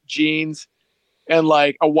like ripped jeans and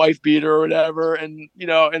like a wife beater or whatever, and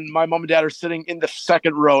and my mom and dad are sitting in the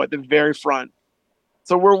second row at the very front.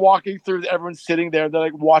 So we're walking through, everyone's sitting there, they're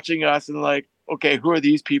like watching us and like, okay, who are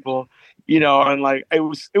these people? And like it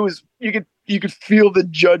was you could feel the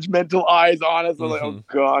judgmental eyes on us. I'm like, oh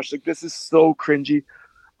gosh, like this is so cringy.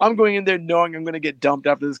 I'm going in there knowing I'm going to get dumped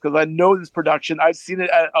after this because I know this production. I've seen it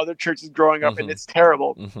at other churches growing up, and it's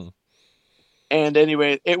terrible. And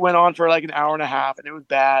anyway, it went on for like an hour and a half, and it was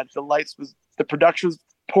bad. The production was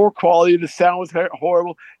poor quality. The sound was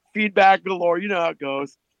horrible. Feedback galore. You know how it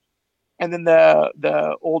goes. And then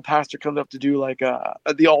the old pastor comes up to do like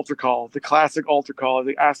the altar call, the classic altar call.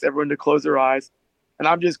 They asked everyone to close their eyes, and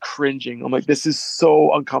I'm just cringing. I'm like, this is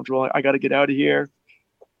so uncomfortable. I got to get out of here.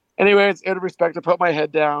 Anyways, out of respect, I put my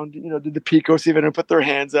head down. Did the Pico, see if anyone put their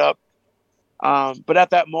hands up. But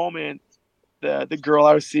at that moment, the girl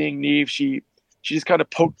I was seeing, Neve, she just kind of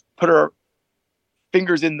put her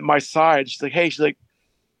fingers in my side. She's like, hey,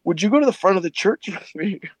 would you go to the front of the church with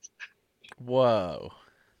me? Whoa.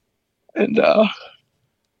 And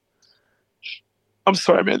I'm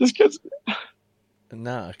sorry, man. This kid's.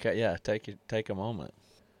 No, okay, yeah. Take a moment.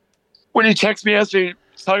 When he texted me yesterday,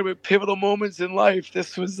 talking about pivotal moments in life,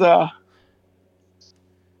 this was the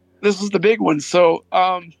big one. So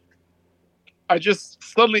I just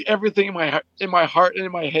suddenly everything in my heart and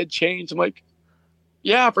in my head changed. I'm like,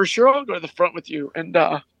 yeah, for sure, I'll go to the front with you. And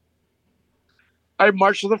I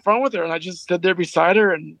marched to the front with her, and I just stood there beside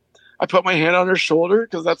her, and I put my hand on her shoulder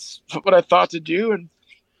because that's what I thought to do. And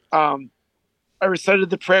I recited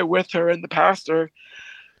the prayer with her and the pastor.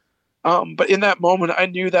 But in that moment, I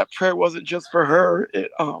knew that prayer wasn't just for her.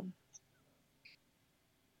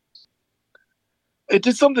 It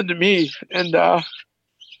did something to me. And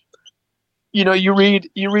you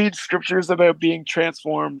read scriptures about being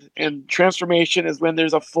transformed, and transformation is when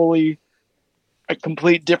there's a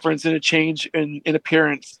complete difference and a change in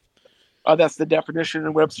appearance. That's the definition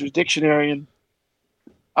in Webster's dictionary. And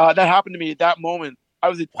that happened to me at that moment. I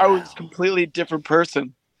was a completely different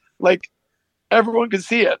person. Like everyone could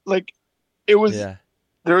see it. Like it was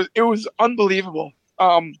it was unbelievable.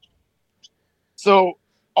 So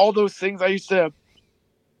all those things I used to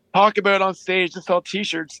talk about on stage to sell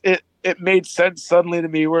t-shirts, it made sense suddenly to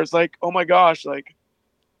me, where it's like, oh my gosh, like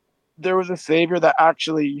there was a savior that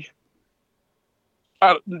actually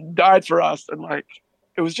died for us. And like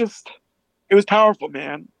it was powerful,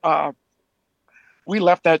 man. We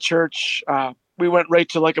left that church. We went right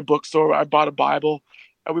to like a bookstore. I bought a Bible.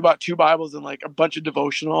 We bought 2 Bibles and like a bunch of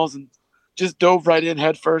devotionals, and just dove right in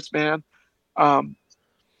head first, man. I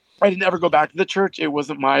didn't ever go back to the church. It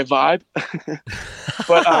wasn't my vibe.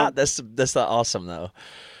 But that's awesome though.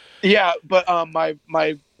 Yeah, but I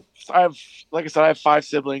have, like I said, I have 5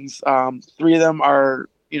 siblings. 3 of them are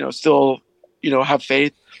still have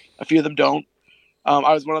faith. A few of them don't.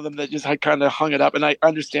 I was one of them that just had kind of hung it up, and I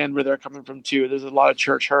understand where they're coming from too. There's a lot of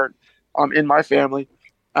church hurt in my family,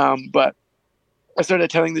 but I started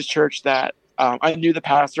attending this church that I knew the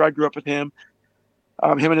pastor. I grew up with him.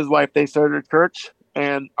 Him and his wife, they started a church,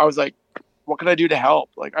 and I was like, what can I do to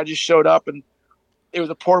help? Like I just showed up, and it was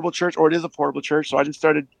a portable church, or it is a portable church. So I just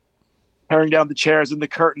started tearing down the chairs and the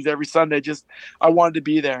curtains every Sunday. I wanted to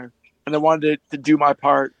be there, and I wanted to do my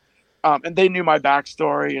part. And they knew my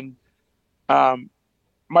backstory, and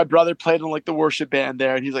my brother played in like the worship band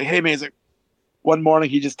there, and he's like, hey man, he's like, one morning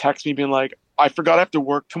he just texted me being like, I forgot I have to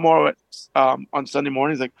work tomorrow on Sunday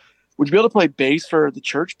morning. He's like, would you be able to play bass for the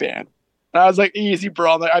church band? And I was like, easy,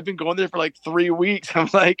 bro. I'm like, I've been going there for like 3 weeks. I'm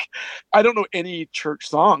like, I don't know any church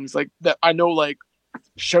songs like that. I know like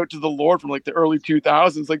Shout to the Lord from like the early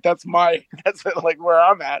 2000s. Like that's like where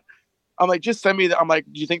I'm at. I'm like, just send me that. I'm like,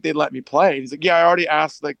 do you think they'd let me play? And he's like, yeah, I already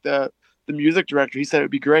asked like the music director. He said it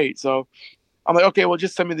would be great. So I'm like, okay, well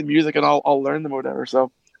just send me the music and I'll learn them or whatever.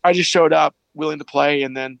 So I just showed up willing to play.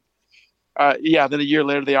 And then, then a year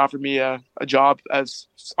later, they offered me a job as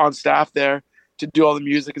on staff there to do all the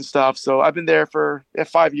music and stuff. So I've been there for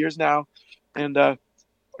 5 years now. And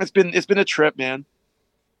it's been a trip, man.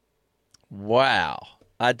 Wow.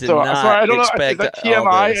 I did So sorry, not I don't know. Is expect that all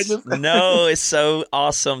TMI? I this. just No, it's so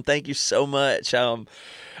awesome. Thank you so much.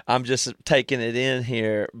 I'm just taking it in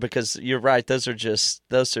here because you're right. Those are just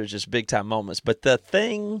big time moments. But the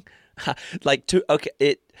thing,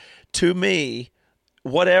 to me,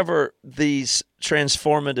 whatever these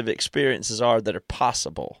transformative experiences are that are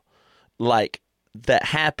possible, like that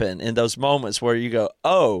happen in those moments where you go,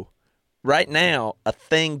 oh, right now a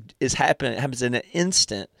thing is happening. It happens in an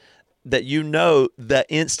instant that the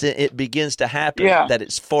instant it begins to happen yeah, that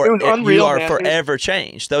it's it was you unreal, are man. forever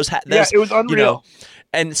changed. Yeah, Those it was you know, unreal.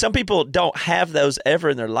 and some people don't have those ever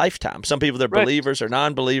in their lifetime. Some people, they're Right. believers or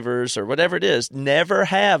non-believers or whatever it is, never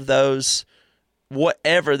have those,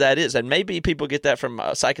 whatever that is. And maybe people get that from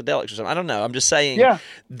psychedelics or something. I don't know. I'm just saying Yeah.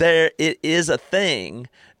 it is a thing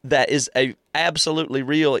that is a absolutely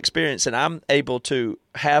real experience, and I'm able to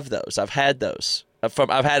have those. I've had those.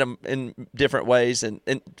 I've had them in different ways, and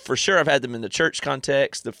for sure I've had them in the church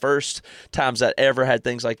context. The first times I ever had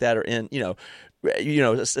things like that are in,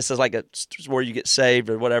 this is like where you get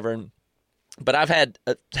saved or whatever. But I've had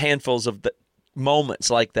handfuls of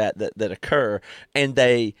moments like that occur, and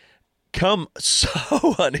they come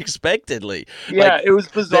so unexpectedly. Yeah, Like it was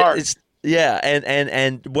bizarre.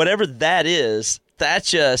 and whatever that is, that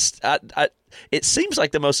just it seems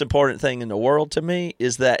like the most important thing in the world to me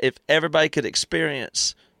is that if everybody could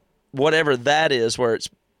experience whatever that is, where it's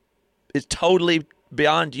totally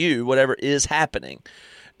beyond you, whatever is happening.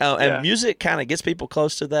 Yeah. And music kind of gets people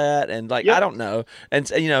close to that, and like Yep. I don't know,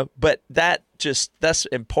 and but that's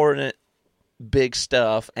important, big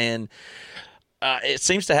stuff, and it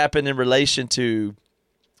seems to happen in relation to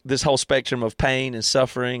this whole spectrum of pain and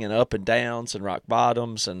suffering and up and downs and rock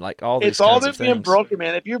bottoms and like all these It's all kinds about of being things. broken,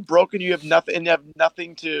 man. If you're broken, you have nothing, and you have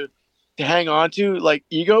nothing to hang on to, like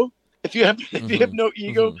ego. If you have no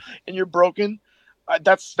ego and you're broken,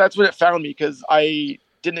 that's what it found me, because I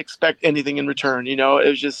didn't expect anything in return. It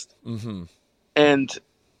was just, and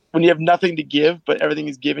when you have nothing to give, but everything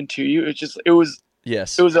is given to you,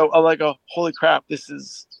 Yes. it was like a holy crap.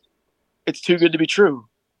 It's too good to be true.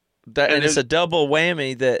 And it's a double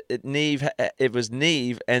whammy that it was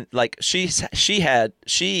Neve, and like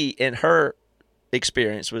she in her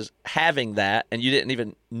experience was having that, and you didn't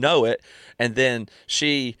even know it, and then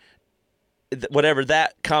whatever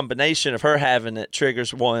that combination of her having it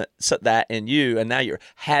triggers that in you, and now you're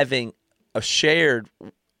having a shared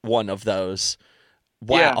one of those.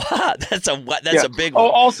 Wow, Yeah. that's a big one. Oh,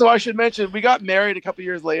 also I should mention, we got married a couple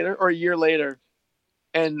years later, or a year later.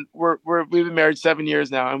 And we've been married 7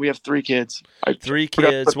 years now, and we have 3 kids. 3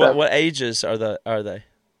 kids. What ages are they?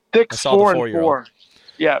 6, I saw the 4, and 4-year-old. 4.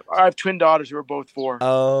 Yeah, I have twin daughters who are both 4.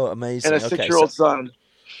 Oh, amazing! And a 6-year-old son.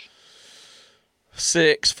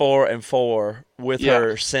 6, 4, and 4 with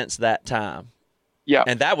her since that time. Yeah.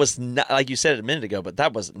 And that was not, like you said a minute ago, but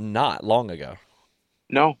that was not long ago.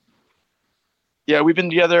 No. Yeah, we've been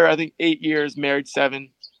together, I think, 8 years, married 7.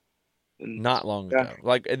 Not long ago.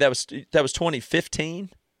 Like that was 2015.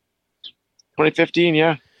 2015,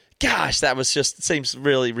 yeah. Gosh, that was seems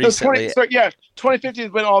really recently. 2015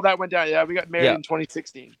 is when all that went down. Yeah, we got married in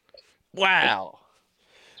 2016. Wow.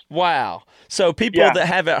 So people that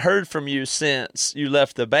haven't heard from you since you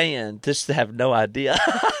left the band just have no idea.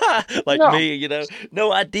 Me,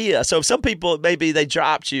 no idea. So some people, maybe they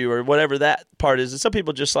dropped you or whatever that part is. And some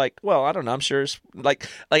people just like, well, I don't know. I'm sure it's like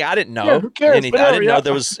I didn't know who cares? anything. Whatever, I didn't know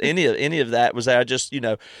there was any of that was there. I just,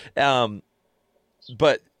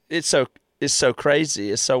 but it's so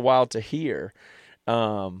crazy. It's so wild to hear,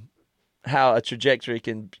 how a trajectory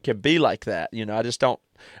can be like that. I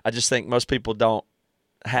just think most people don't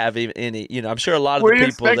have even any, I'm sure a lot of Were the you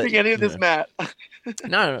people expecting any of this, Matt?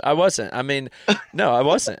 No, I wasn't. I mean, no, I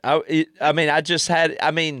wasn't. I'm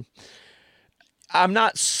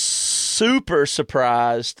not super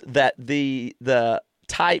surprised that the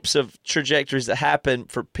types of trajectories that happen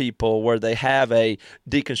for people where they have a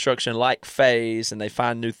deconstruction like phase and they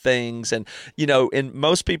find new things. And, in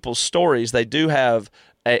most people's stories, they do have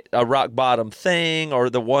a rock bottom thing, or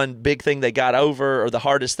the one big thing they got over, or the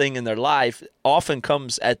hardest thing in their life often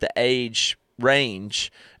comes at the age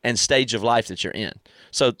range and stage of life that you're in.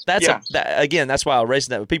 So that's that's why I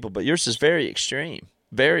raised that with people. But yours is very extreme.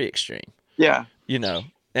 Yeah. I don't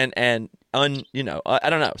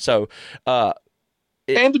know. So, and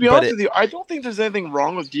to be honest with you, I don't think there's anything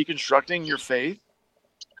wrong with deconstructing your faith,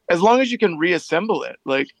 as long as you can reassemble it.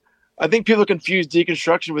 Like, I think people confuse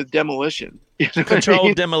deconstruction with demolition.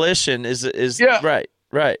 Controlled demolition is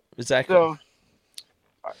right, exactly. So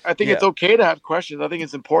I think it's okay to have questions. I think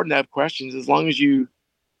it's important to have questions, as long as you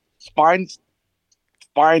find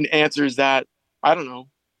answers that, I don't know,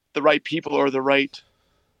 the right people or the right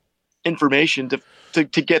information to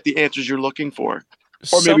get the answers you're looking for, or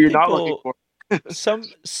maybe Some you're not looking people,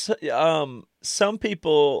 for. some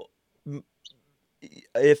people,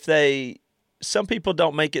 if they, some people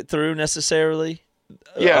don't make it through necessarily.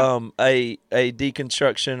 Yeah, A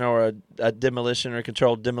deconstruction or a demolition or a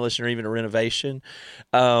controlled demolition or even a renovation.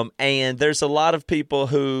 And there's a lot of people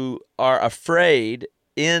who are afraid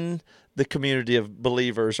in the community of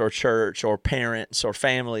believers or church or parents or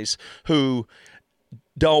families who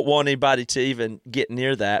don't want anybody to even get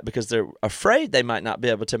near that because they're afraid they might not be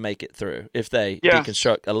able to make it through if they yeah.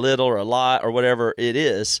 deconstruct a little or a lot or whatever it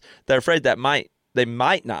is. They're afraid that they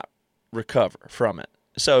might not recover from it.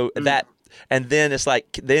 So that, and then it's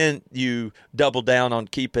like, then you double down on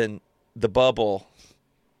keeping the bubble,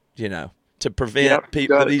 to prevent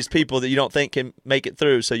these people that you don't think can make it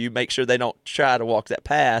through. So you make sure they don't try to walk that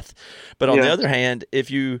path. But on the other hand, if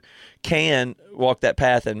you can walk that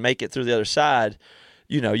path and make it through the other side,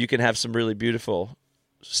 you can have some really beautiful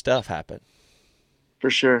stuff happen. For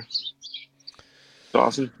sure. It's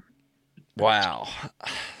awesome. Wow.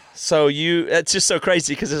 So it's just so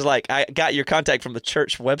crazy because it's like I got your contact from the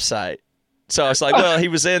church website. So I was like, well, he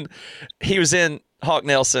was in Hawk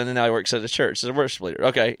Nelson, and now he works at a church as a worship leader.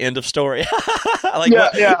 Okay, end of story.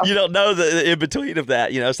 You don't know the in between of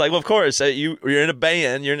that. It's like, well, of course, you're in a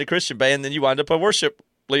band, you're in a Christian band, then you wind up a worship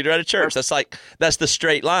leader at a church. That's the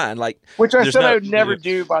straight line. Like, which I said I would never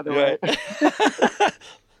do, by the way.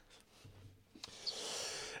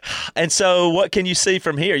 And so, what can you see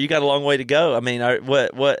from here? You got a long way to go. I mean,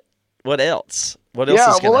 what else? What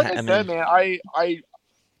else is going to happen? Like I said, man,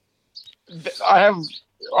 I have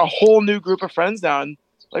a whole new group of friends now, and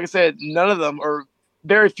like I said, none of them, or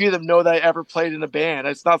very few of them, know that I ever played in a band.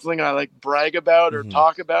 It's not something I like brag about or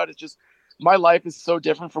talk about. It's just my life is so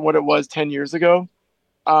different from what it was 10 years ago.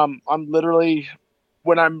 I'm literally,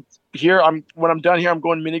 when I'm done here, I'm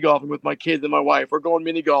going mini golfing with my kids and my wife. We're going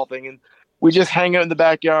mini golfing, and we just hang out in the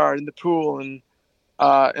backyard in the pool, and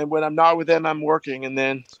when I'm not with them, I'm working, and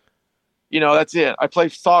then. That's it. I play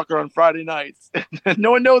soccer on Friday nights.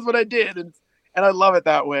 No one knows what I did, and I love it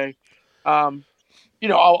that way. I'll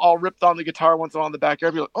rip on the guitar once I'm on the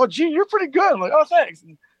backyard. Be like, "Oh, gee, you're pretty good." I'm like, "Oh, thanks,"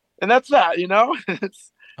 and that's that.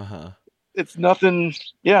 It's nothing.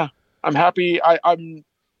 Yeah, I'm happy.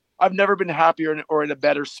 I've never been happier or in a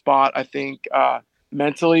better spot. I think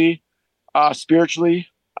mentally, spiritually,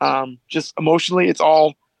 just emotionally,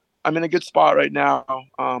 I'm in a good spot right now.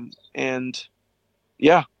 And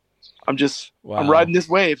yeah. I'm riding this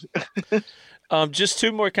wave. Just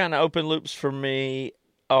two more kind of open loops for me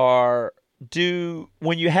are,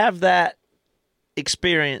 when you have that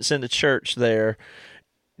experience in the church there,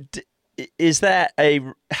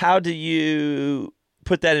 how do you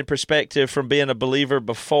put that in perspective from being a believer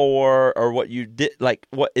before, or what you did, like,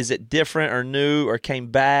 what is it different or new or came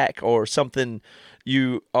back or something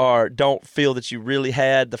you don't feel that you really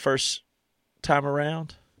had the first time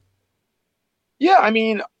around? Yeah. I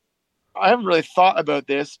mean, I haven't really thought about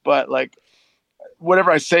this, but like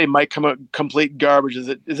whatever I say might come out complete garbage.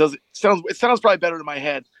 It sounds probably better in my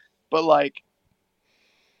head, but like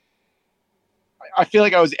I feel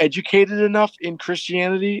like I was educated enough in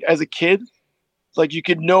Christianity as a kid. Like you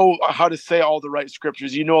could know how to say all the right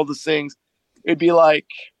scriptures. All the things. It'd be like,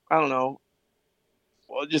 I don't know.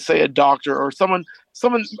 Well, just say a doctor or someone,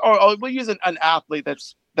 or we'll use an athlete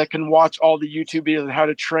that can watch all the YouTube videos on how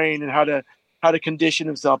to train and how to condition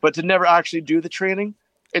himself, but to never actually do the training,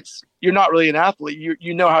 you're not really an athlete.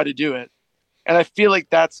 You know how to do it. And I feel like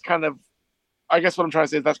that's kind of, I guess what I'm trying to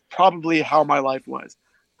say is that's probably how my life was.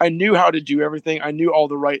 I knew how to do everything. I knew all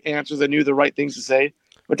the right answers. I knew the right things to say,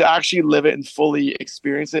 but to actually live it and fully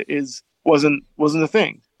experience it wasn't a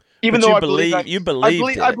thing. Even though I believe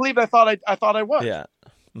I thought I was. Yeah.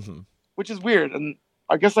 Mm-hmm. Which is weird. And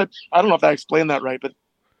I guess I don't know if I explained that right, but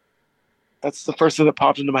that's the first thing that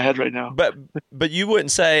popped into my head right now. But you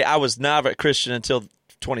wouldn't say I was not a Christian until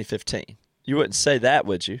 2015. You wouldn't say that,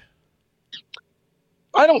 would you?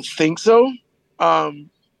 I don't think so. I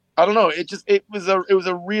don't know. It was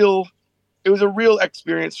a real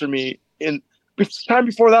experience for me. In time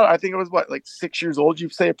before that, I think I was like 6 years old. You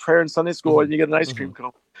say a prayer in Sunday school and you get an ice cream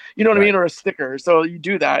cone. You know what I mean, or a sticker. So you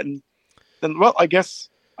do that, and then I guess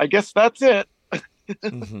that's it.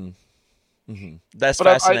 Mm-hmm. That's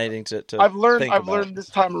fascinating to I've learned this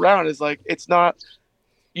time around is like, it's not,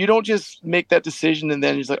 you don't just make that decision and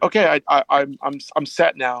then you're like, okay, I'm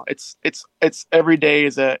set now. It's every day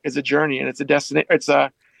is a journey, and it's a destination.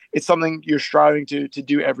 It's something you're striving to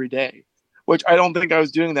do every day, which I don't think I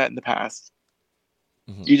was doing that in the past.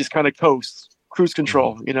 Mm-hmm. You just kind of cruise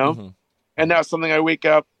control, Mm-hmm. And now it's something I wake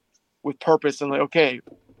up with purpose and like, okay,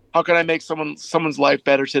 how can I make someone's life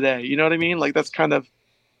better today? You know what I mean? Like that's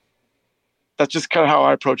just kind of how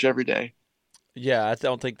I approach every day. Yeah, I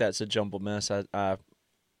don't think that's a jumble mess. I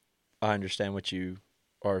understand what you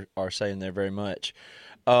are saying there very much.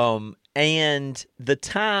 And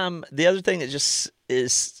the other thing that just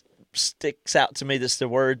sticks out to me, that's the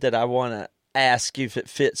word that I want to ask you if it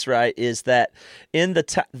fits right, is that in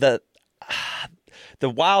the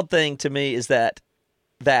wild thing to me is that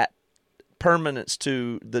permanence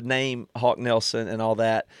to the name Hawk Nelson and all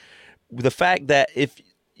that. The fact that if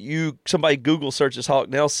somebody Google searches Hawk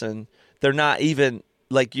Nelson, they're not even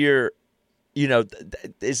like you're.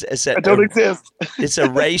 Is that I don't exist. It's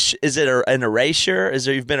erase. Is it an erasure? Is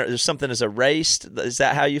there's something that's erased? Is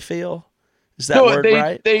that how you feel? Is that word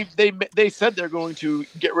right? They said they're going to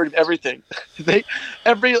get rid of everything.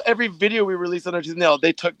 Every video we released on our channel,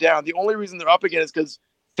 they took down. The only reason they're up again is because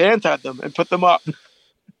fans had them and put them up,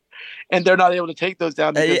 and they're not able to take those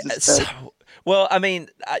down because well, I mean,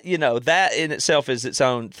 that in itself is its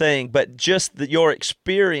own thing, but just your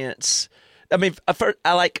experience. I mean, I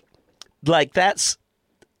like that's.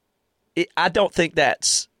 I don't think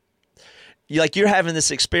that's like you're having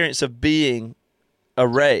this experience of being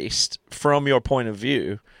erased from your point of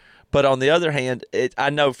view, but on the other hand,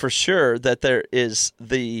 I know for sure that there is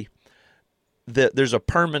there's a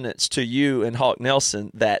permanence to you and Hawk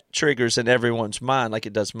Nelson that triggers in everyone's mind, like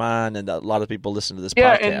it does mine, and a lot of people listen to this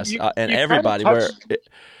podcast, and everybody but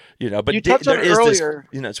you touched on it earlier.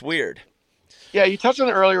 This, it's weird. Yeah, you touched on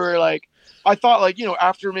it earlier. Where like I thought, like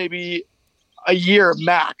after maybe a year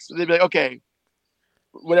max, they'd be like, okay,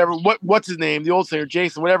 whatever. What's his name? The old singer,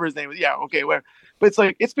 Jason, whatever his name is. Yeah, okay, whatever. But it's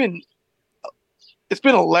like it's been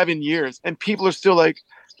 11 years, and people are still like,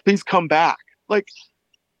 please come back. Like,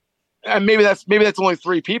 and maybe that's only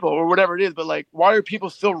 3 people or whatever it is. But like, why are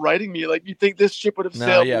people still writing me? Like, you think this ship would have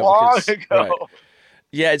sailed long ago? Right.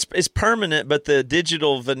 Yeah, it's permanent, but the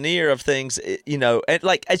digital veneer of things, and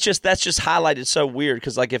like that's just highlighted so weird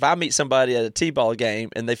because like if I meet somebody at a t-ball game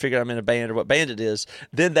and they figure I'm in a band or what band it is,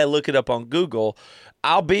 then they look it up on Google,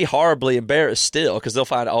 I'll be horribly embarrassed still because they'll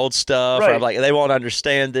find old stuff or I'm like they won't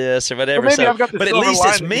understand this or whatever. Maybe I've got the but at least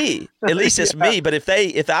it's me. At least it's yeah. me. But if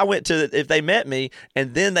they met me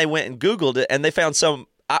and then they went and Googled it and they found some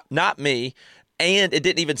not me and it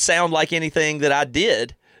didn't even sound like anything that I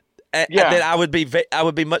did. Then I would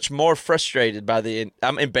be much more frustrated by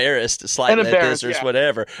I'm embarrassed slightly at this or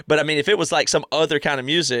whatever. But I mean, if it was like some other kind of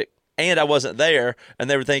music and I wasn't there and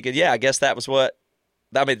they were thinking, yeah, I guess that was what.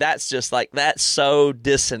 I mean, that's just like that's so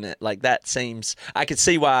dissonant. Like that seems. I could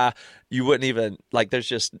see why you wouldn't even like. There's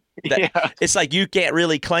just that, it's like you can't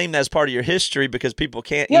really claim that as part of your history because people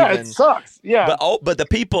can't. Yeah, even, it sucks. Yeah, but the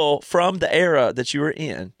people from the era that you were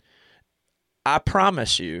in. I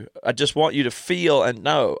promise you, I just want you to feel and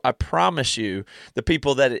know, I promise you, the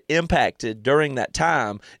people that it impacted during that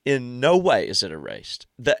time, in no way is it erased.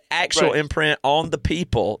 The actual imprint on the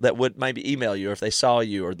people that would maybe email you or if they saw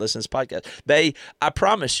you or listen to this podcast, I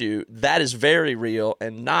promise you, that is very real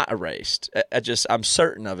and not erased. I'm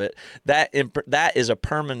certain of it. That is a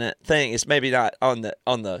permanent thing. It's maybe not on the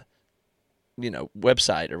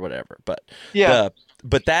website or whatever, but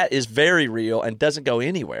but that is very real and doesn't go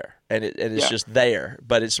anywhere, and it's just there.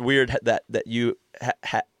 But it's weird that you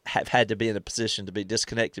have had to be in a position to be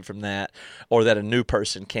disconnected from that, or that a new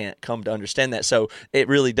person can't come to understand that. So it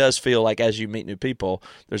really does feel like as you meet new people,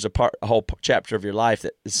 there's a whole chapter of your life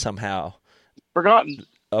that is somehow forgotten.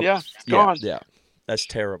 It's gone. Yeah, that's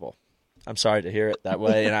terrible. I'm sorry to hear it that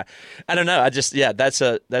way, and I don't know. I just that's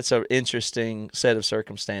a interesting set of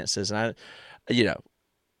circumstances, and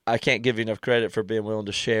I can't give you enough credit for being willing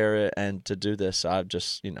to share it and to do this. I've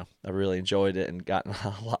just I really enjoyed it and gotten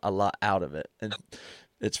a lot out of it, and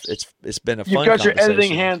it's been a fun. You've got your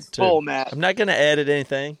editing hands too. full, Matt. I'm not going to edit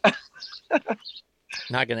anything.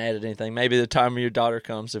 Not going to edit anything. Maybe the time your daughter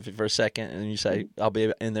comes, if for a second, and you say I'll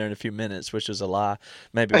be in there in a few minutes, which is a lie.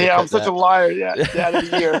 Maybe we'll I'm such a liar. Yeah, Dad of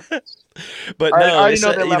the year. But no,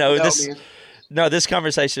 No, this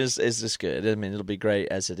conversation is just good. I mean, it'll be great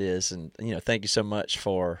as it is, and thank you so much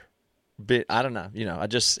for. I don't know. I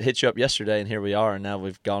just hit you up yesterday, and here we are, and now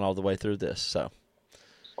we've gone all the way through this. So,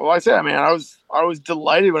 well, I said, man, I was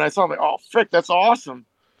delighted when I saw him. Like, oh, frick, that's awesome.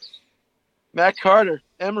 Matt Carter,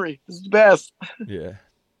 Emery, this is the best.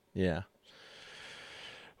 Yeah.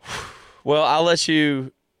 Well, I'll let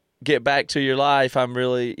you get back to your life. I'm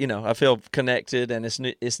really, I feel connected, and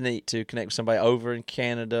it's neat to connect with somebody over in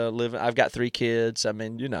Canada. I've got 3 kids. I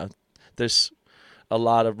mean, there's a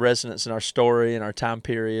lot of resonance in our story and our time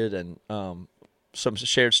period, and some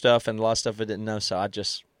shared stuff and a lot of stuff I didn't know. So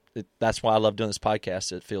that's why I love doing this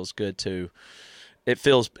podcast. It feels good it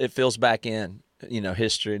feels back in,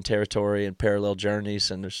 history and territory and parallel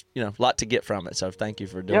journeys, and there's a lot to get from it. So thank you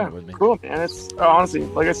for doing it with me. Cool, man. It's honestly,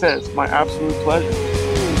 like I said, it's my absolute pleasure.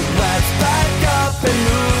 Let's back up and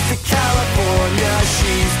move to California.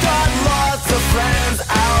 She's got lots of friends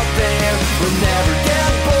out there. We'll never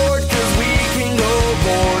get bored 'cause we can go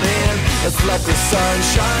boarding. Let's let the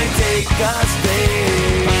sunshine take us there.